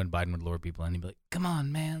 when Biden would lure people in, he'd be like, "Come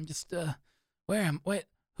on, man, just where am? Wait,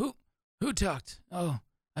 who talked? Oh,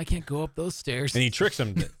 I can't go up those stairs." And he tricks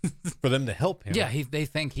them for them to help him. Yeah, they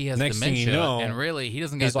think he has Next dementia, thing you know, and really he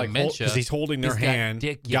doesn't got dementia because he's holding their hand,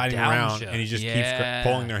 guiding around, and he just keeps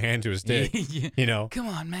pulling their hand to his dick. Come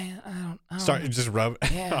on, man, I don't start just rub.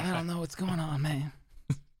 Yeah, I don't know what's going on, man.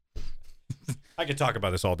 I could talk about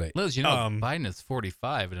this all day. Liz, Biden is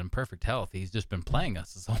 45 and in perfect health. He's just been playing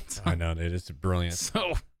us this whole time. I know, dude. It's brilliant.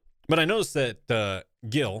 So, but I noticed that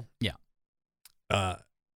Gil,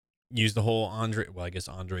 used the whole Andre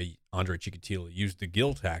Chikatilo used the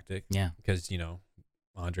Gil tactic. Yeah, because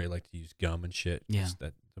Andre liked to use gum and shit. Yeah,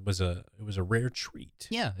 it was a rare treat.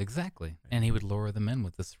 Yeah, exactly. And he would lure them in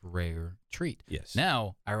with this rare treat. Yes.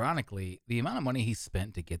 Now, ironically, the amount of money he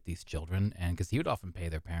spent to get these children, and because he would often pay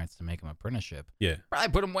their parents to make them apprenticeship, probably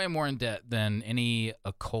put them way more in debt than any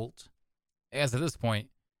occult. As at this point,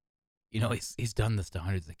 he's done this to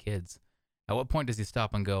hundreds of kids. At what point does he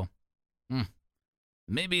stop and go,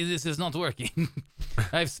 maybe this is not working.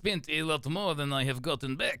 I've spent a lot more than I have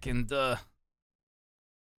gotten back, and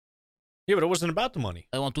yeah, but it wasn't about the money.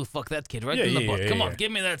 I want to fuck that kid in the butt. Come on,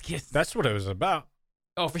 give me that kid. That's what it was about.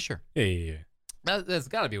 Oh, for sure. Yeah. That's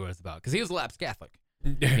got to be what it's about, because he was a lapsed Catholic.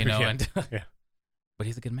 Yeah. But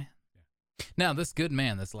he's a good man. Yeah. Now, this good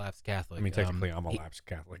man, this lapsed Catholic. I mean, technically, I'm a lapsed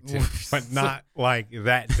Catholic too, but not like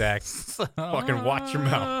that, Zach. Fucking watch your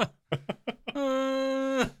mouth.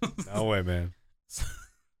 No way, man.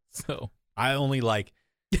 So I only like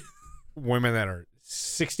women that are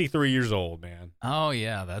 63 years old, man. Oh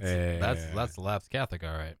yeah, that's the lapsed Catholic,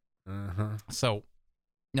 all right. So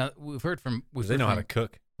now we've heard from they know how to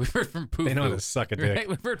cook. We've heard from Poo. They know how to suck a dick. Right?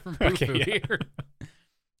 We've heard from Poo here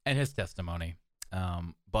and his testimony.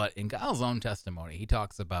 But in Giles' own testimony, he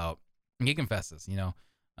talks about, he confesses,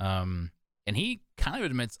 and he kind of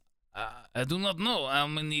admits, I do not know how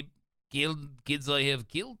many kids I have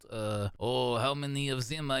killed, or how many of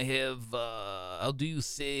them I have, how do you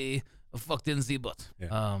say, fucked in the butt.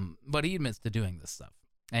 Yeah. But he admits to doing this stuff.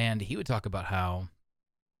 And he would talk about how,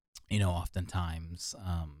 oftentimes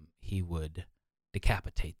he would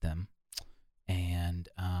decapitate them. And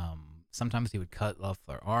sometimes he would cut off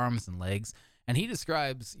their arms and legs. And he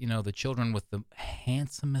describes, the children with the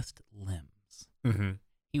handsomest limbs. Mm-hmm.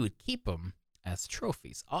 He would keep them as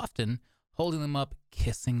trophies, often holding them up,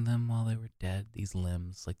 kissing them while they were dead, these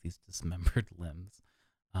limbs, like these dismembered limbs.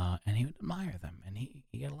 And he would admire them, and he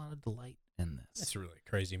got a lot of delight in this. That's really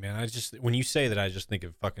crazy, man. When you say that, I just think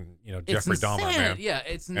of fucking, Jeffrey Dahmer, man. Yeah,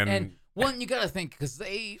 and One, you got to think, because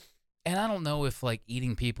and I don't know if like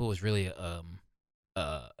eating people was really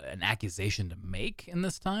an accusation to make in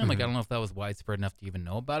this time. Like, I don't know if that was widespread enough to even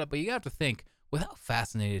know about it, but you have to think with how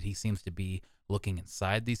fascinated he seems to be looking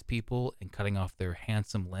inside these people and cutting off their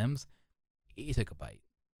handsome limbs. He took a bite.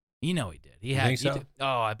 You know he did. You think so?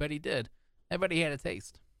 I bet he did. I bet he had a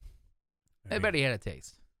taste. I bet he had a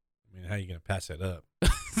taste. I mean, how are you going to pass that up?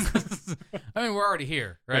 I mean, we're already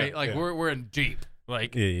here, right? We're in Jeep.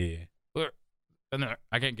 Like, yeah. And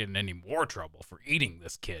I can't get in any more trouble for eating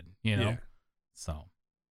this kid, you know? Yeah. So,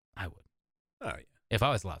 I would. Oh, yeah. If I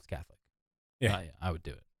was Labs Catholic. Yeah. I would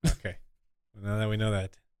do it. Okay. Well, now that we know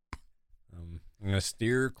that, I'm going to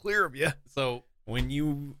steer clear of you. So, when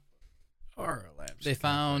you are a Labs They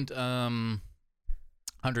found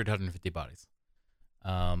 150 bodies.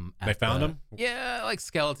 They found them? Yeah, like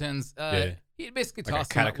skeletons. He basically like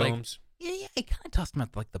tossed them catacombs? Yeah, he kind of tossed them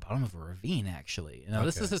at like the bottom of a ravine, actually.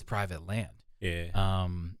 This is his private land. Yeah.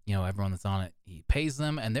 Everyone that's on it, he pays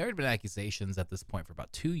them, and there had been accusations at this point for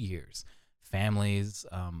about 2 years. Families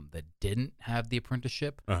that didn't have the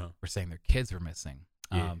apprenticeship were saying their kids were missing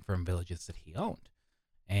from villages that he owned.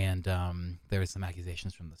 And there was some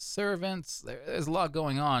accusations from the servants. There's a lot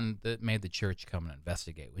going on that made the church come and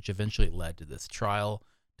investigate, which eventually led to this trial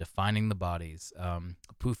defining the bodies.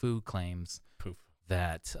 Pufu claims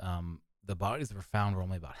that the bodies that were found were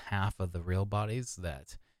only about half of the real bodies,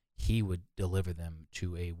 that he would deliver them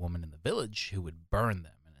to a woman in the village who would burn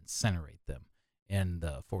them and incinerate them in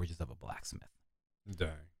the forges of a blacksmith. Dang.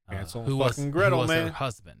 Who was her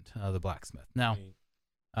husband, the blacksmith. Now,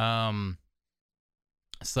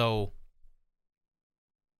 so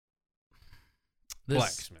this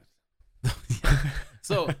blacksmith.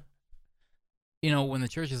 So, when the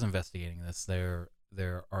church is investigating this, they're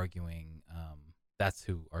arguing. That's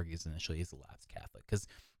who argues initially. He's a Labs Catholic, because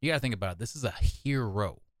you got to think about it. This is a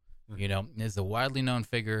hero. He's a widely known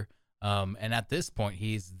figure. And at this point,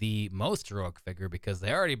 he's the most heroic figure because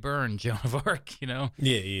they already burned Joan of Arc,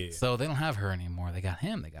 Yeah. So they don't have her anymore. They got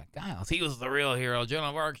him. They got Giles. He was the real hero. Joan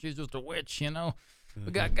of Arc, she's just a witch,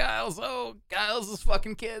 We got Giles. Oh, Giles is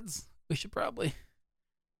fucking kids. We should probably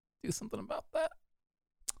do something about that.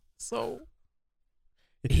 So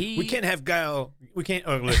we can't have Guile. We can't.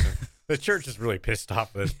 Oh, listen. The church is really pissed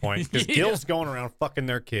off at this point because Gil's going around fucking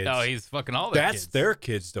their kids. Oh, he's fucking all their kids. That's their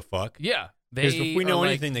kids to fuck. Yeah. Because if we know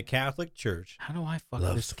anything, the Catholic Church how do I fuck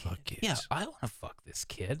this kid? Kids. Yeah, I want to fuck this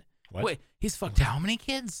kid. What? Wait, he's fucked how many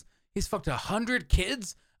kids? He's fucked 100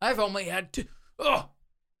 kids? I've only had 2. Oh,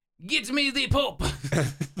 get me the Pope.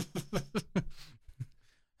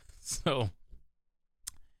 So,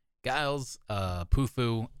 Giles,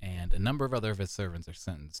 Pufu, and a number of other of his servants are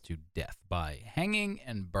sentenced to death by hanging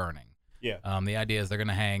and burning. Yeah. The idea is they're going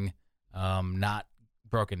to hang, not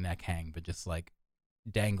broken neck hang, but just like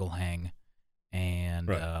dangle hang. And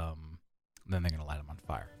then they're going to light them on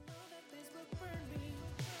fire.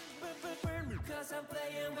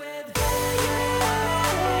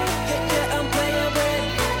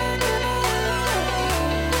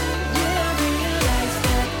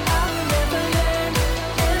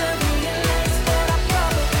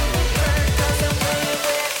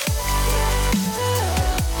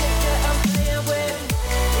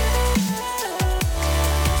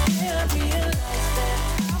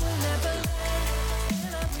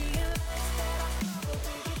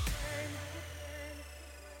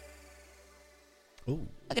 Ooh.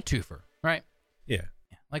 Like a twofer, right? Yeah,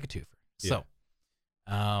 like a twofer. Yeah. So,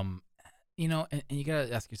 and you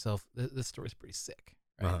gotta ask yourself, this story's pretty sick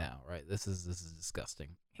right now, right? This is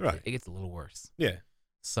disgusting. Right. It gets a little worse. Yeah.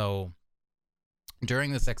 So,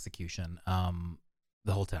 during this execution,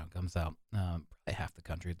 the whole town comes out. Probably half the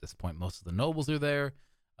country at this point. Most of the nobles are there.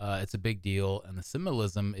 It's a big deal, and the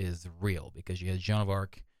symbolism is real because you had Joan of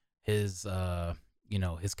Arc, his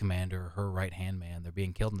commander, her right-hand man. They're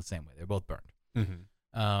being killed in the same way. They're both burned. Mm-hmm.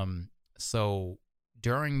 So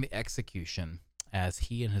during the execution, as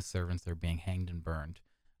he and his servants are being hanged and burned,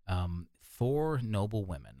 4 noble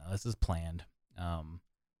women, now this is planned,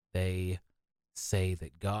 they say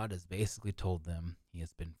that God has basically told them he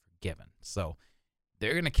has been forgiven. So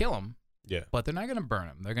they're going to kill him, but they're not going to burn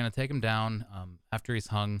him. They're going to take him down. After he's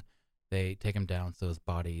hung, they take him down so his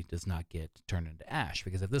body does not get turned into ash.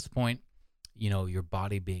 Because at this point, your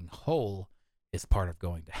body being whole is part of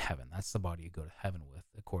going to heaven. That's the body you go to heaven with,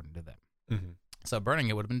 according to them. Mm-hmm. So burning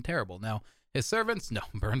it would have been terrible. Now, his servants, no,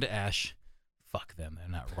 burned to ash. Fuck them. They're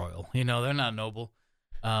not royal. They're not noble.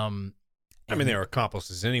 They're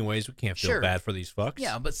accomplices anyways. We can't feel bad for these fucks.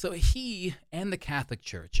 Yeah, but so he and the Catholic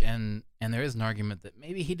Church, and there is an argument that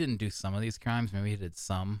maybe he didn't do some of these crimes. Maybe he did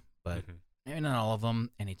some, but maybe not all of them.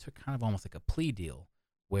 And he took kind of almost like a plea deal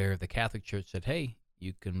where the Catholic Church said, hey,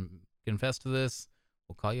 you can confess to this.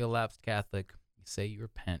 We'll call you a lapsed Catholic. You say you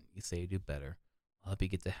repent. You say you do better. We'll help you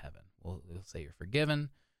get to heaven. We'll say you're forgiven,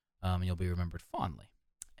 and you'll be remembered fondly.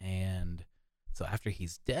 And so after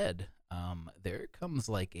he's dead, there comes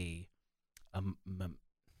like a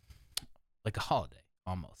holiday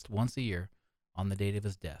almost once a year on the date of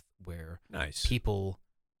his death, where people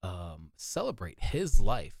celebrate his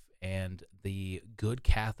life and the good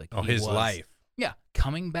Catholic. Oh, his life. Yeah,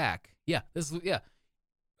 coming back. Yeah,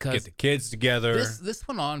 Get the kids together. This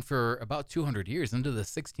went on for about 200 years into the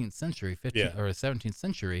 16th century, 15th or 17th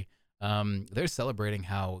century. They're celebrating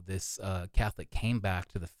how this Catholic came back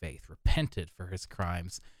to the faith, repented for his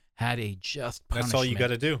crimes, had a just punishment. That's all you got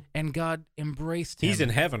to do. And God embraced him. He's in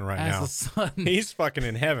heaven right now. As a son. He's fucking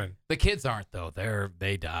in heaven. The kids aren't though.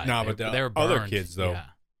 They died. No, but they're other kids though. Yeah.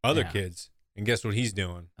 Other kids. And guess what he's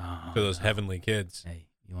doing to those heavenly kids? Hey,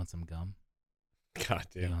 you want some gum? God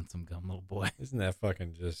damn. You want some gum, little boy? Isn't that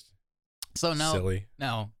fucking just silly?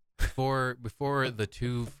 Now, before the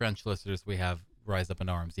two French listeners we have rise up in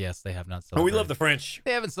arms, yes, they have not celebrated. Oh, we love the French.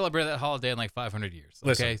 They haven't celebrated that holiday in like 500 years.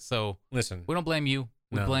 Okay, so listen, we don't blame you.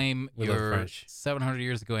 We blame your 700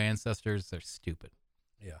 years ago ancestors. They're stupid.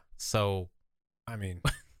 Yeah. So, I mean,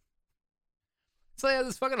 so they have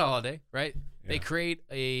this fucking holiday, right? Yeah. They create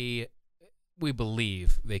we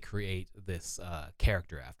believe they create this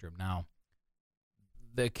character after him. Now,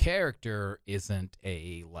 the character isn't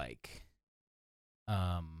a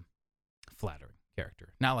flattering character,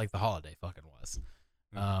 not like the holiday fucking was.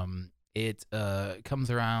 It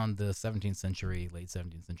comes around the 17th century, late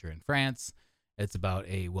 17th century in France. It's about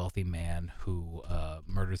a wealthy man who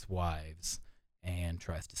murders wives and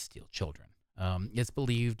tries to steal children. It's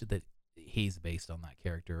believed that he's based on that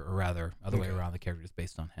character, or rather, other way around, the character is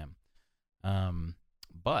based on him.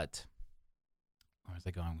 But where was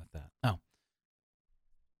I going with that? Oh,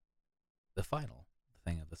 the final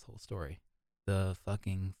thing of this whole story, the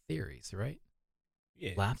fucking theories, right?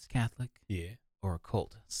 Yeah. Lapsed Catholic. Yeah. Or a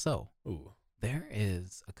cult. So, there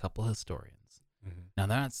is a couple historians. Mm-hmm. Now,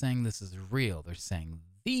 they're not saying this is real. They're saying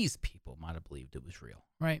these people might have believed it was real,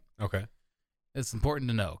 right? Okay. It's important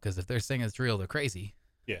to know, because if they're saying it's real, they're crazy.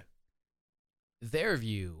 Yeah. Their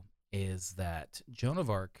view is that Joan of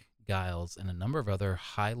Arc, Gilles, and a number of other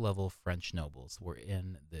high-level French nobles were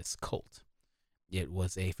in this cult. It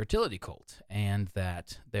was a fertility cult, and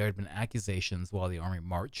that there had been accusations while the army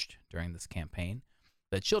marched during this campaign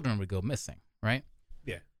that children would go missing, right?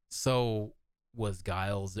 Yeah. So was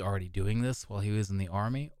Gilles already doing this while he was in the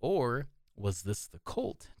army, or was this the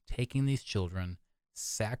cult taking these children,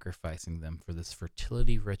 sacrificing them for this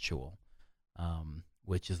fertility ritual,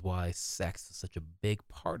 which is why sex is such a big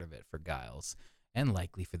part of it for Gilles and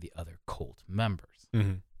likely for the other cult members.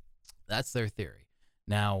 Mm-hmm. That's their theory.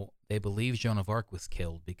 Now, they believe Joan of Arc was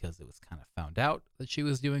killed because it was kind of found out that she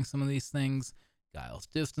was doing some of these things. Gilles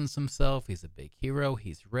distanced himself. He's a big hero.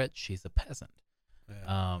 He's rich. He's a peasant.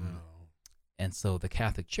 And so the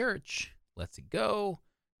Catholic Church lets it go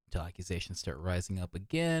until accusations start rising up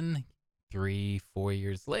again. 3-4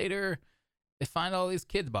 years later, they find all these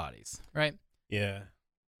kids' bodies, right? Yeah.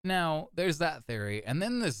 Now, there's that theory. And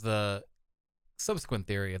then there's the subsequent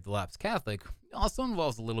theory of the lapsed Catholic. It also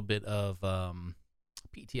involves a little bit of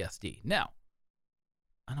PTSD. Now,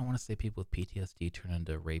 I don't want to say people with PTSD turn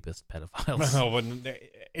into rapist pedophiles. No, but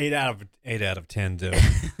 8 out of 10 do.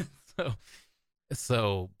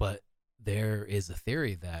 But there is a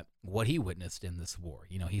theory that what he witnessed in this war,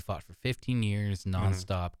 he fought for 15 years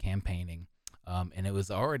nonstop campaigning, and it was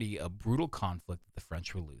already a brutal conflict that the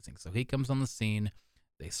French were losing. So he comes on the scene,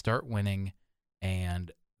 they start winning,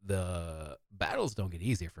 and the battles don't get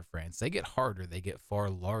easier for France. They get harder, they get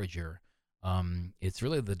far larger. It's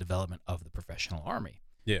really the development of the professional army.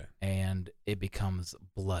 Yeah. And it becomes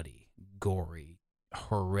bloody, gory,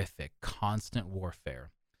 horrific, constant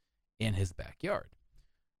warfare in his backyard.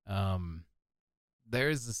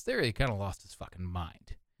 There's this theory he kind of lost his fucking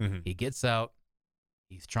mind. Mm-hmm. He gets out.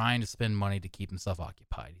 He's trying to spend money to keep himself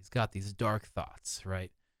occupied. He's got these dark thoughts,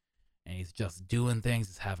 right? And he's just doing things.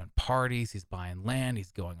 He's having parties. He's buying land.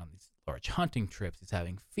 He's going on these large hunting trips. He's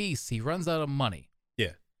having feasts. He runs out of money.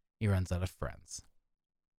 Yeah. He runs out of friends.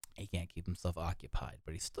 He can't keep himself occupied,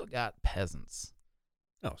 but he's still got peasants.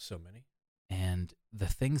 Oh, so many. And the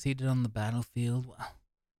things he did on the battlefield, well,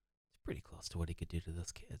 it's pretty close to what he could do to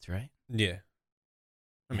those kids, right? Yeah.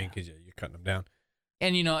 I mean, because you're cutting them down.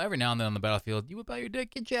 And, every now and then on the battlefield, you whip out your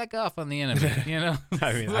dick, you jack off on the enemy,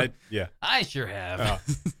 I mean, I sure have.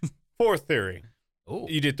 Fourth theory. Oh.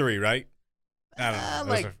 You did 3, right? I don't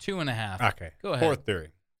know. Like 2.5. Okay. Go ahead. Fourth theory.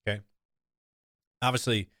 Okay.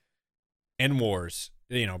 Obviously, in wars,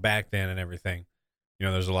 back then and everything,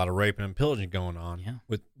 there's a lot of raping and pillaging going on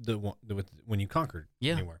with when you conquered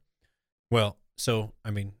anywhere. Well, so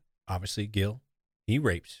I mean, obviously Gil, he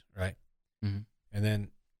rapes, right? Mm-hmm. And then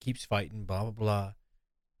keeps fighting, blah blah blah.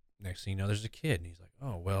 Next thing you know, there's a kid, and he's like,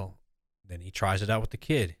 oh well. Then he tries it out with the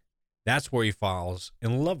kid. That's where he falls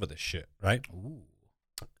in love with this shit, right? Ooh.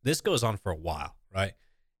 This goes on for a while, right?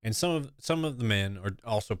 And some of the men are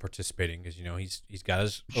also participating because he's got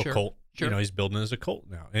his occult. Sure. He's building his occult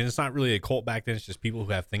now, and it's not really a cult back then. It's just people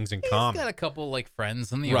who have things in common. He's got a couple like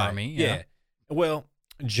friends in the right. army. Yeah. Well,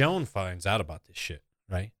 Joan finds out about this shit,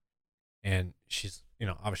 right? And she's,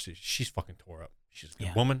 obviously she's fucking tore up. She's a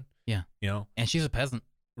good woman. Yeah. And she's a peasant.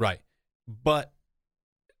 Right. But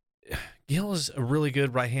Gil is a really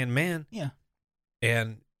good right-hand man. Yeah.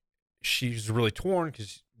 And she's really torn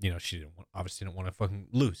because, she obviously didn't want to fucking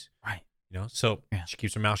lose. Right. So she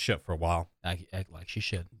keeps her mouth shut for a while. Act like she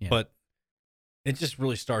should. Yeah. But it just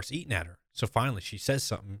really starts eating at her. So finally she says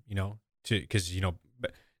something, because,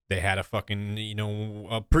 they had a fucking,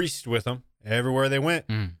 a priest with them everywhere they went.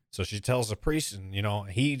 Mm. So she tells the priest, and,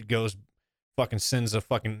 he goes fucking sends a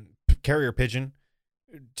fucking carrier pigeon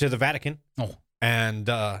to the Vatican. Oh. And,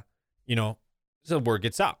 so the word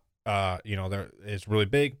gets out. It's really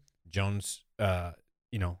big. Joan's,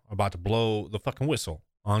 about to blow the fucking whistle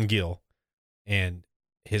on Gil and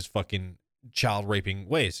his fucking child raping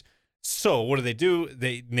ways. So what do?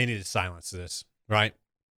 They need to silence this, right?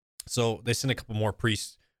 So they send a couple more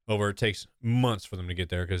priests over. It takes months for them to get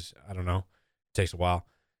there because, I don't know, it takes a while.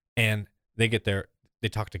 And they get there. They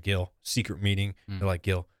talk to Gil, secret meeting. Mm. They're like,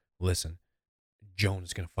 Gil, listen, Joan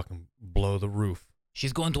is going to fucking blow the roof.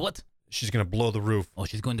 She's going to what? She's going to blow the roof. Oh,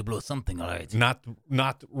 she's going to blow something, all right. Not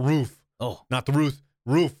roof. Oh. Not the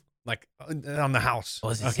roof, like on the house. Oh,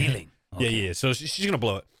 it's the ceiling. Okay. Yeah. So she's going to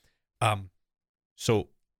blow it. So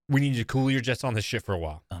we need you to cool your jets on this shit for a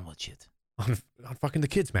while. On what shit? On fucking the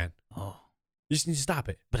kids, man. Oh. You just need to stop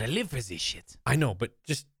it. But I live for this shit. I know, but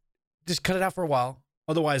just cut it out for a while.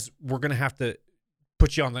 Otherwise, we're going to have to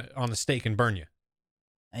put you on the stake and burn you.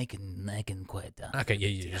 I can quiet down. Okay,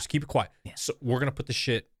 yeah. Just keep it quiet. Yeah. So we're going to put the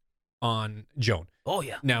shit on Joan. Oh,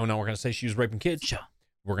 yeah. Now, we're going to say she was raping kids. Sure.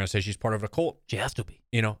 We're going to say she's part of a cult. She has to be.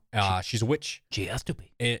 She's a witch. She has to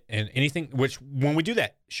be. And anything, which when we do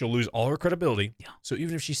that, she'll lose all her credibility. Yeah. So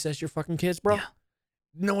even if she says you're fucking kids, bro, yeah.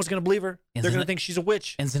 no one's going to believe her. And they're going to think she's a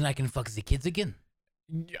witch. And then I can fuck the kids again.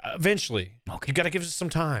 Eventually. Okay. You got to give us some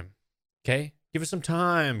time. Okay? Give us some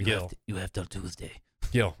time, Gil. You have till Tuesday.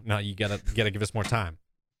 Gil, no, you got to give us more time.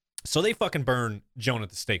 So they fucking burn Joan at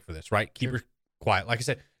the stake for this, right? Keep her quiet. Like I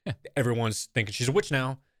said, everyone's thinking she's a witch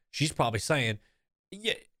now. She's probably saying,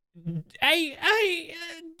 yeah, hey,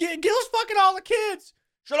 Gil's fucking all the kids.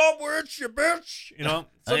 Shut up, witch, you bitch.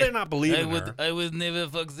 So they're not believing her. I would never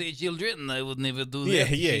fuck the children. I would never do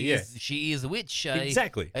that. Yeah. She is a witch.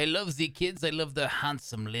 Exactly. I love the kids. I love their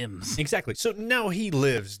handsome limbs. Exactly. So now he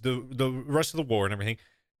lives the rest of the war and everything.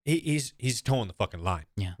 He's towing the fucking line.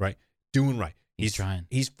 Yeah. Right? Doing right. He's trying.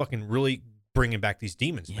 He's fucking really bringing back these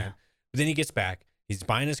demons, man. But then he gets back. He's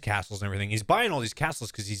buying his castles and everything. He's buying all these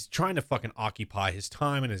castles because he's trying to fucking occupy his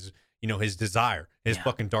time and his, his desire, his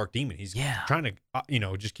fucking dark demon. He's trying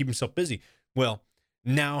to, just keep himself busy. Well,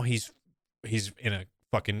 now he's in a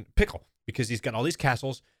fucking pickle because he's got all these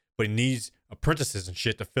castles, but he needs apprentices and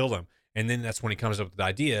shit to fill them. And then that's when he comes up with the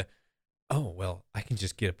idea, oh, well, I can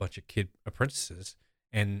just get a bunch of kid apprentices.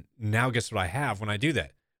 And now guess what I have when I do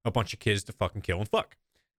that? A bunch of kids to fucking kill and fuck.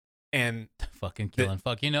 And fucking kill and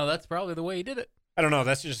fuck. That's probably the way he did it. I don't know.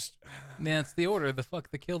 That's just. That's the order. The fuck,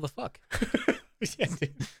 the kill, the fuck. Yeah,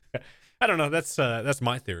 dude. I don't know. That's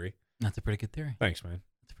my theory. That's a pretty good theory. Thanks, man.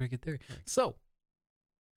 That's a pretty good theory. So,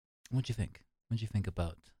 what'd you think? What'd you think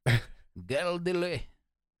about Galdele?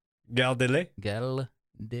 Galdele? Galdele.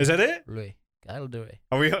 Is that it? Galdele.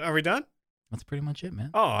 Are we done? That's pretty much it, man.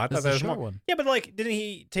 Oh, I thought that was more. One. Yeah, but didn't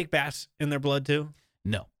he take baths in their blood too?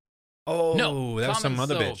 No. Oh, no. That was some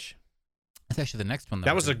other bitch. That's actually the next one.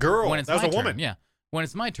 That was a girl. That was a woman. Yeah. When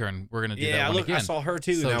it's my turn, we're gonna do that one again. I saw her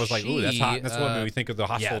too, and I was like, "Ooh, that's hot." That's what made me think of the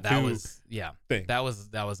Hostel 2 thing. That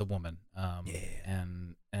was a woman.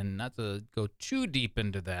 And not to go too deep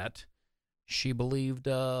into that, she believed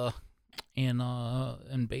in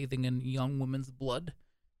bathing in young women's blood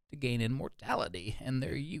to gain immortality in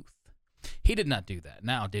their youth. He did not do that.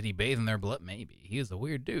 Now, did he bathe in their blood? Maybe. He is a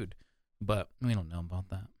weird dude, but we don't know about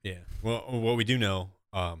that. Yeah. Well, what we do know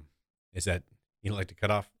is that he liked to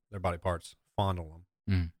cut off their body parts, fondle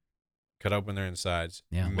them, cut open their insides,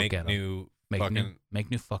 make new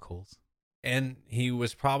fuck holes. And he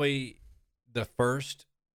was probably the first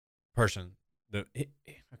person.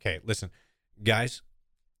 Okay, listen, guys,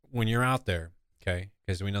 when you're out there, okay,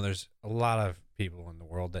 because we know there's a lot of people in the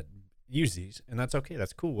world that use these, and that's okay.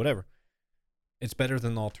 That's cool. Whatever. It's better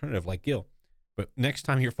than the alternative, like Gil. But next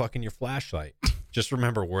time you're fucking your flashlight, just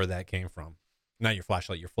remember where that came from. Not your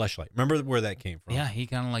flashlight, your fleshlight. Remember where that came from. Yeah, he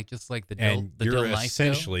kind of like just like the you're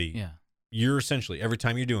essentially, you're essentially every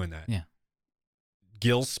time you're doing that. Yeah.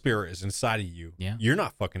 Gil's spirit is inside of you. Yeah. You're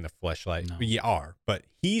not fucking the fleshlight. No. You are, but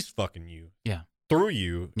he's fucking you. Yeah. Through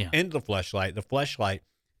you Yeah. into the fleshlight. The fleshlight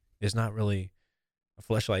is not really a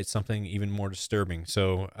fleshlight. It's something even more disturbing.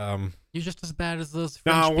 So, you're just as bad as those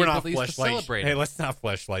French people we're not that used to celebrate. Hey, let's not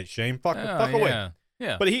fleshlight shame. Fuck away.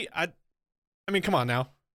 Yeah. But I mean, come on now.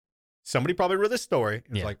 Somebody probably read this story and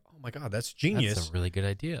was Yeah. like, "Oh my god, that's genius." That's a really good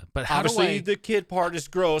idea. But how obviously do I? the kid part is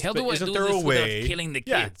gross. How But do I isn't do there this a way? without killing the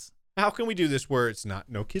Yeah. kids? How can we do this where it's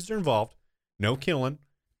no kids are involved, no killing,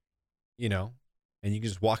 and you can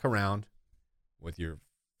just walk around with your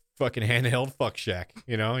fucking handheld fuck shack,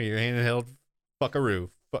 your handheld fuckaroo,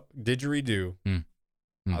 didgeridoo,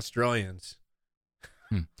 Australians.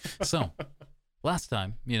 So, last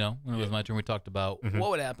time, when it was my turn, we talked about what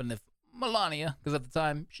would happen if Melania, because at the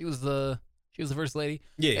time she was the first lady,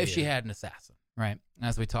 if she had an assassin, right?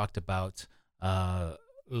 As we talked about,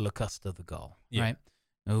 Locusta the Gaul, right?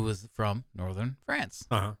 Who was from northern France.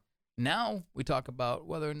 Now we talk about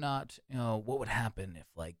whether or not, what would happen if,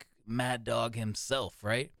 like, Mad Dog himself,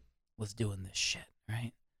 right, was doing this shit,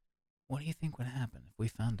 right? What do you think would happen if we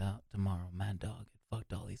found out tomorrow Mad Dog had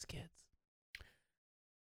fucked all these kids?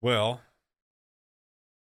 Well,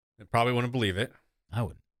 I probably wouldn't believe it. I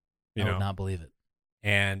wouldn't. I would not believe it.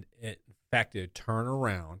 And in fact, it would turn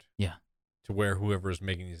around. Yeah. To where whoever is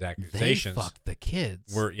making these accusations, they fucked the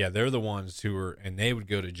kids. They're the ones who were, and they would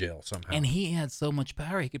go to jail somehow. And he had so much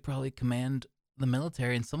power, he could probably command the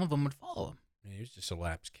military, and some of them would follow him. Yeah, he was just a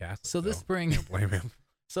lapsed Catholic. So this brings, don't blame him.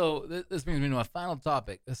 So this brings me to my final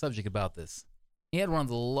topic, a subject about this. He had one of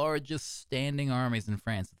the largest standing armies in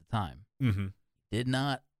France at the time. Mm-hmm. Did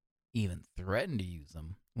not even threaten to use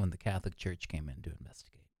them when the Catholic Church came in to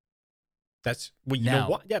investigate. That's you know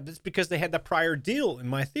what? Yeah, that's because they had the prior deal. In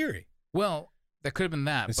my theory. Well, there could have been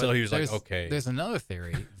that. And so he was like, okay. There's another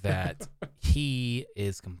theory that he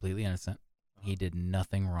is completely innocent. He did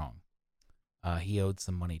nothing wrong. He owed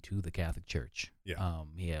some money to the Catholic Church. Yeah.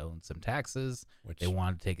 He owed some taxes. They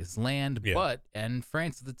wanted to take his land. But in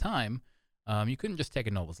France at the time, you couldn't just take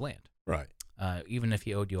a noble's land. Right. Even if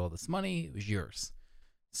he owed you all this money, it was yours.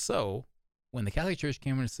 So when the Catholic Church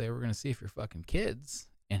came in to say, we're going to see if you're fucking kids,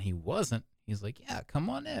 and he wasn't, he's like, yeah, come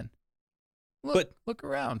on in. Look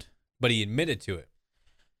around. But he admitted to it.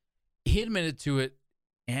 He admitted to it,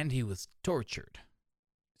 and he was tortured.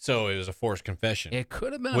 So it was a forced confession. It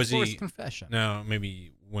could have been a forced confession. No, maybe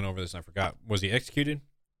you went over this and I forgot. Was he executed?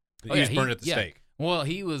 Oh, he was burned at the stake. Well,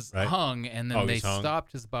 he was hung, and then they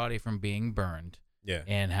stopped his body from being burned. Yeah.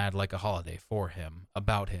 And had like a holiday for him,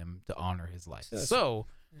 about him, to honor his life. That's really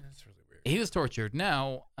weird. He was tortured.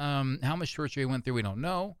 Now, how much torture he went through, we don't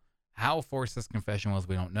know. How forced this confession was,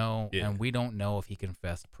 we don't know. Yeah. And we don't know if he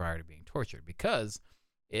confessed prior to being tortured. Because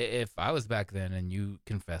if I was back then and you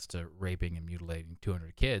confessed to raping and mutilating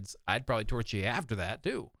 200 kids, I'd probably torture you after that,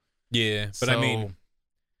 too. Yeah, but I mean,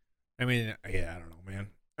 yeah, I don't know,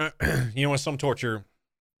 man. With some torture,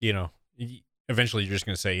 eventually you're just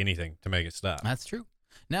going to say anything to make it stop. That's true.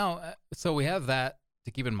 Now, so we have that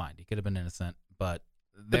to keep in mind. He could have been innocent, but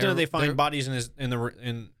then they find bodies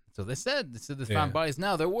So they said they found bodies.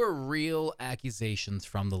 Now, there were real accusations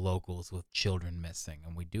from the locals with children missing,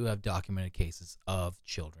 and we do have documented cases of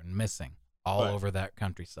children missing all over that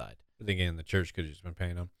countryside. But again, the church could have just been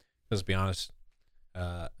paying them. Let's be honest.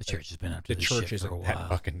 The church has been up to the church isn't for a while. That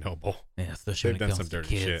fucking noble. Yeah, especially when it comes to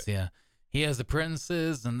kids. Shit. Yeah, he has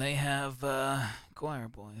apprentices, and they have choir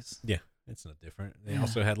boys. Yeah, it's no different. They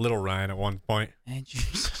also had little Ryan at one point. And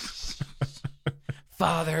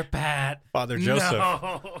Father Pat. Father Joseph.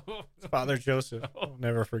 No. Father Joseph. I'll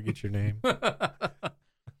never forget your name.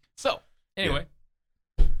 So, anyway,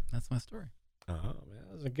 that's my story. Oh, man,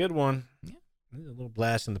 that was a good one. Yeah. A little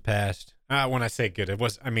blast in the past. When I say good, it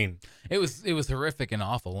was horrific and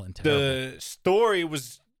awful and terrible. The story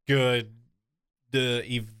was good. The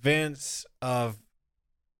events of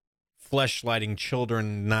fleshlighting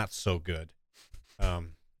children, not so good.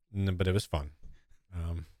 But it was fun.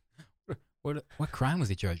 What crime was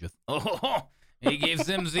he charged with? Oh, he gives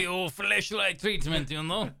him the old fleshlight treatment,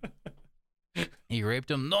 He raped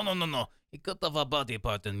him. No. He cut off a body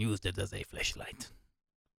part and used it as a fleshlight.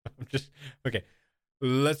 Okay.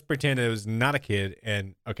 Let's pretend it was not a kid,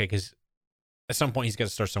 because at some point he's got to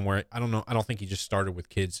start somewhere. I don't know. I don't think he just started with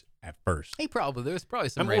kids at first. There's probably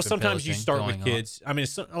some. Sometimes you start with kids. On. I mean,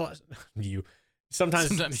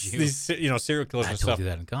 sometimes these serial killers and stuff. You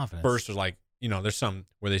that in confidence. First are like there's some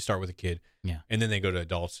where they start with a kid, and then they go to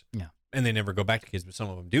adults, and they never go back to kids, but some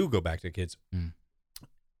of them do go back to kids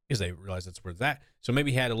because they realize that's where it's at. So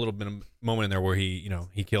maybe he had a little bit of moment in there where he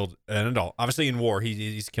killed an adult. Obviously, in war,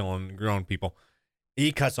 he's killing grown people.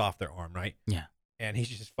 He cuts off their arm, right? Yeah. And he's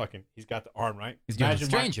just he's got the arm, right? He's doing a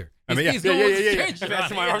stranger. He's going with a stranger.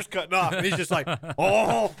 Imagine my arm's cutting off. And he's just like,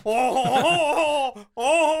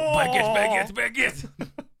 baguette.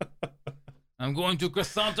 I'm going to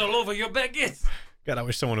croissant all over your baguette. God, I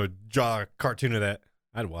wish someone would draw a cartoon of that.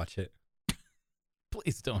 I'd watch it.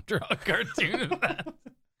 Please don't draw a cartoon of that.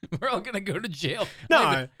 We're all going to go to jail. No,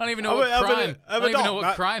 I don't even know what crime. I don't even know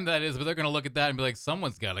what crime that is, but they're going to look at that and be like,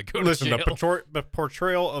 someone's got to go to jail. Listen, the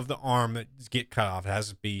portrayal of the arm that get cut off has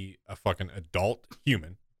to be a fucking adult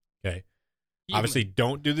human. Okay. Obviously,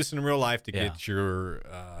 don't do this in real life to get your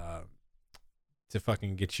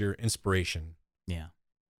get your inspiration. Yeah.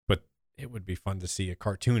 But it would be fun to see a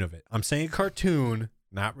cartoon of it. I'm saying cartoon,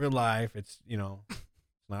 not real life. It's it's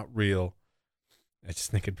not real. I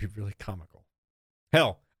just think it'd be really comical.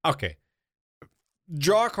 Hell. Okay,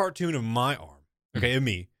 draw a cartoon of my arm, okay, of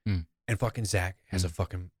me, and fucking Zach has a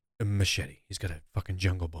fucking machete. He's got a fucking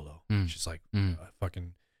jungle bolo, which is like a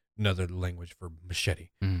fucking another language for machete.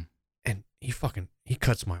 And he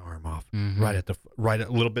cuts my arm off right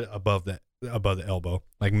a little bit above the elbow,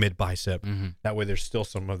 like mid bicep. That way, there's still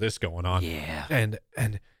some of this going on. Yeah,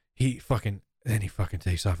 and he fucking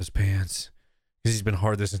takes off his pants because he's been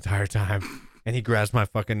hard this entire time, and he grabs my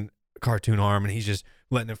fucking cartoon arm and he's just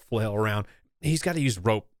letting it flail around. He's got to use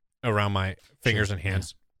rope around my fingers and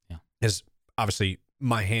hands. Yeah. Because obviously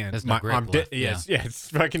my hand, there's no grip arm, left. it's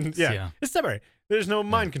fucking, it's separate. There's no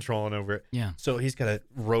mind controlling over it. Yeah. So he's got to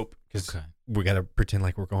rope because we got to pretend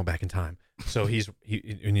like we're going back in time. So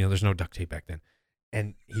there's no duct tape back then.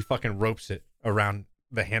 And he fucking ropes it around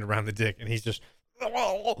the hand, around the dick. And he's just,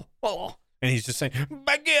 and he's just saying,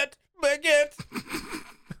 baguette.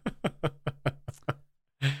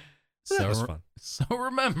 So that was fun. So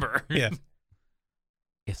remember, if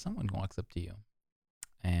someone walks up to you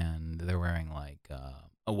and they're wearing like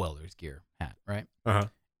a welder's gear hat, right? And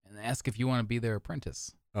they ask if you want to be their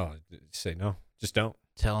apprentice. Oh, say no. Just don't.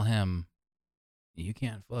 Tell him you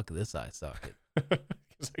can't fuck this eye socket.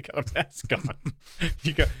 Because I got a mask on.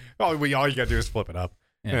 All you gotta do is flip it up.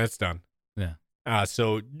 Yeah, it's done. Yeah.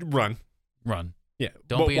 So run. Yeah.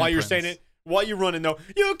 Don't be while you're saying it, while you're running though,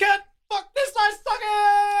 you can't fuck this eye socket.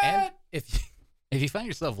 And if you find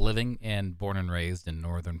yourself living and born and raised in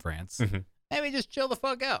northern France, maybe just chill the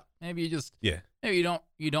fuck out. Maybe you just maybe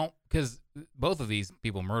you don't because both of these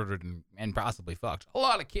people murdered and possibly fucked a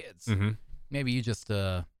lot of kids. Maybe you just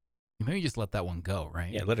let that one go,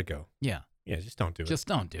 right? Yeah, let it go. Yeah, just don't do it. Just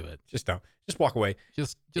don't do it. Just don't. Just walk away.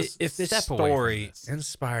 Just if this story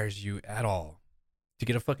inspires you at all to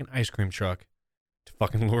get a fucking ice cream truck to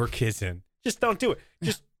fucking lure kids in, just don't do it.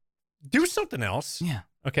 Just do something else. Yeah.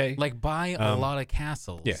 Okay. Like buy a lot of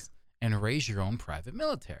castles. Yeah. And raise your own private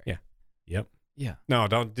military. Yeah. Yep. Yeah. No,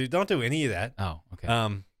 don't do any of that. Oh, okay.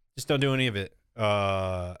 Just don't do any of it.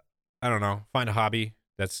 I don't know. Find a hobby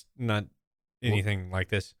that's not anything like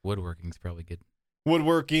this. Woodworking's probably good.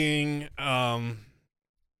 Woodworking,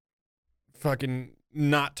 fucking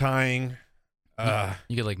knot tying,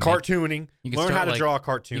 you could like cartooning. Learn how to draw a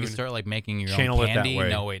cartoon. You can start like making your Channel own candy. it that way.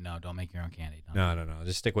 No, wait, no, don't make your own candy. No.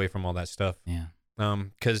 Just stick away from all that stuff. Yeah.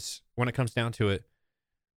 Because when it comes down to it,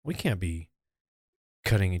 we can't be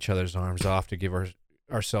cutting each other's arms off to give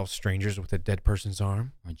ourselves strangers with a dead person's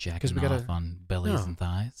arm. Or jacking off on bellies and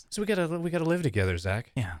thighs. So we gotta live together,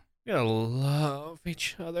 Zach. Yeah. We gotta love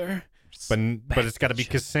each other. But it's gotta be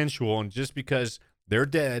consensual, and just because they're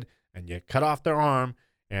dead and you cut off their arm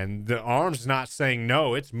and the arm's not saying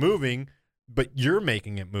no, it's moving, but you're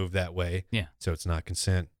making it move that way. Yeah. So it's not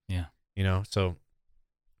consent. Yeah. So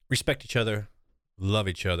respect each other, love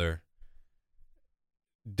each other.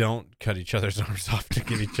 Don't cut each other's arms off to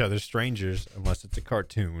give each other strangers unless it's a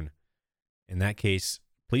cartoon. In that case,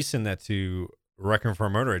 please send that to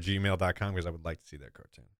reckonformurder@gmail.com because I would like to see that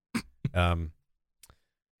cartoon.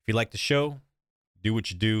 If you like the show, do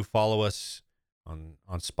what you do. Follow us on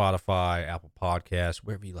Spotify, Apple Podcasts,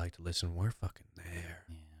 wherever you like to listen. We're fucking there.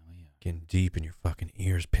 Yeah, we are. Getting deep in your fucking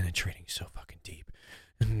ears, penetrating so fucking deep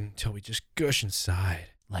until we just gush inside.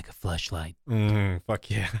 Like a fleshlight. Fuck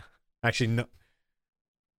yeah. Actually, no.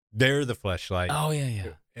 They're the fleshlight. Oh,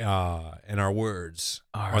 yeah. And our words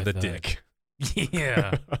are the dick.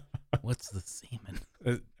 Yeah. What's the semen?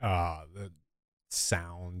 The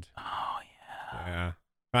sound. Oh, yeah. Yeah.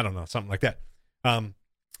 I don't know. Something like that.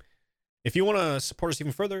 If you want to support us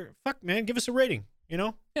even further, fuck, man, give us a rating,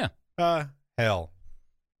 Yeah. Hell.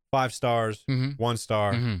 5 stars, 1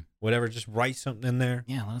 star, whatever. Just write something in there.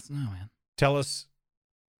 Yeah, let us know, man. Tell us.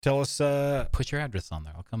 Put your address on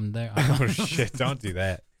there. I'll come there. Oh shit! Don't do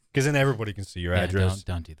that, because then everybody can see your address.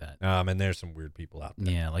 Don't do that. And there's some weird people out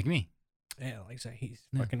there. Yeah, like me. Yeah, like I said, he's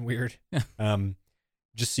fucking weird.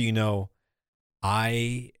 Just so you know,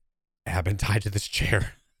 I have been tied to this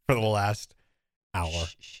chair for the last hour,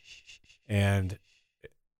 and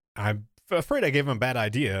I'm afraid I gave him a bad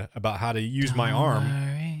idea about how to use my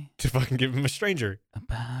arm to fucking give him a stranger.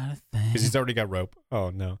 About a thing. Because he's already got rope. Oh,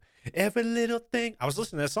 no. Every little thing. I was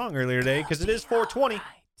listening to that song earlier today because it is 420. Right.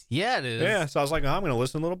 Yeah, it is. Yeah, so I was like, I'm going to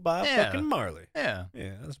listen a little Bob fucking Marley. Yeah.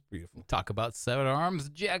 Yeah, that's beautiful. Talk about 7 arms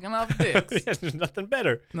jacking off dicks. Yeah, there's nothing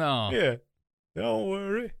better. No. Yeah. Don't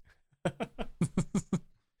worry.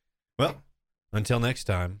 Well, until next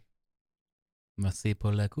time. Merci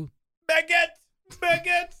pour le coup. Baguette!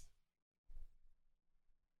 Baguette!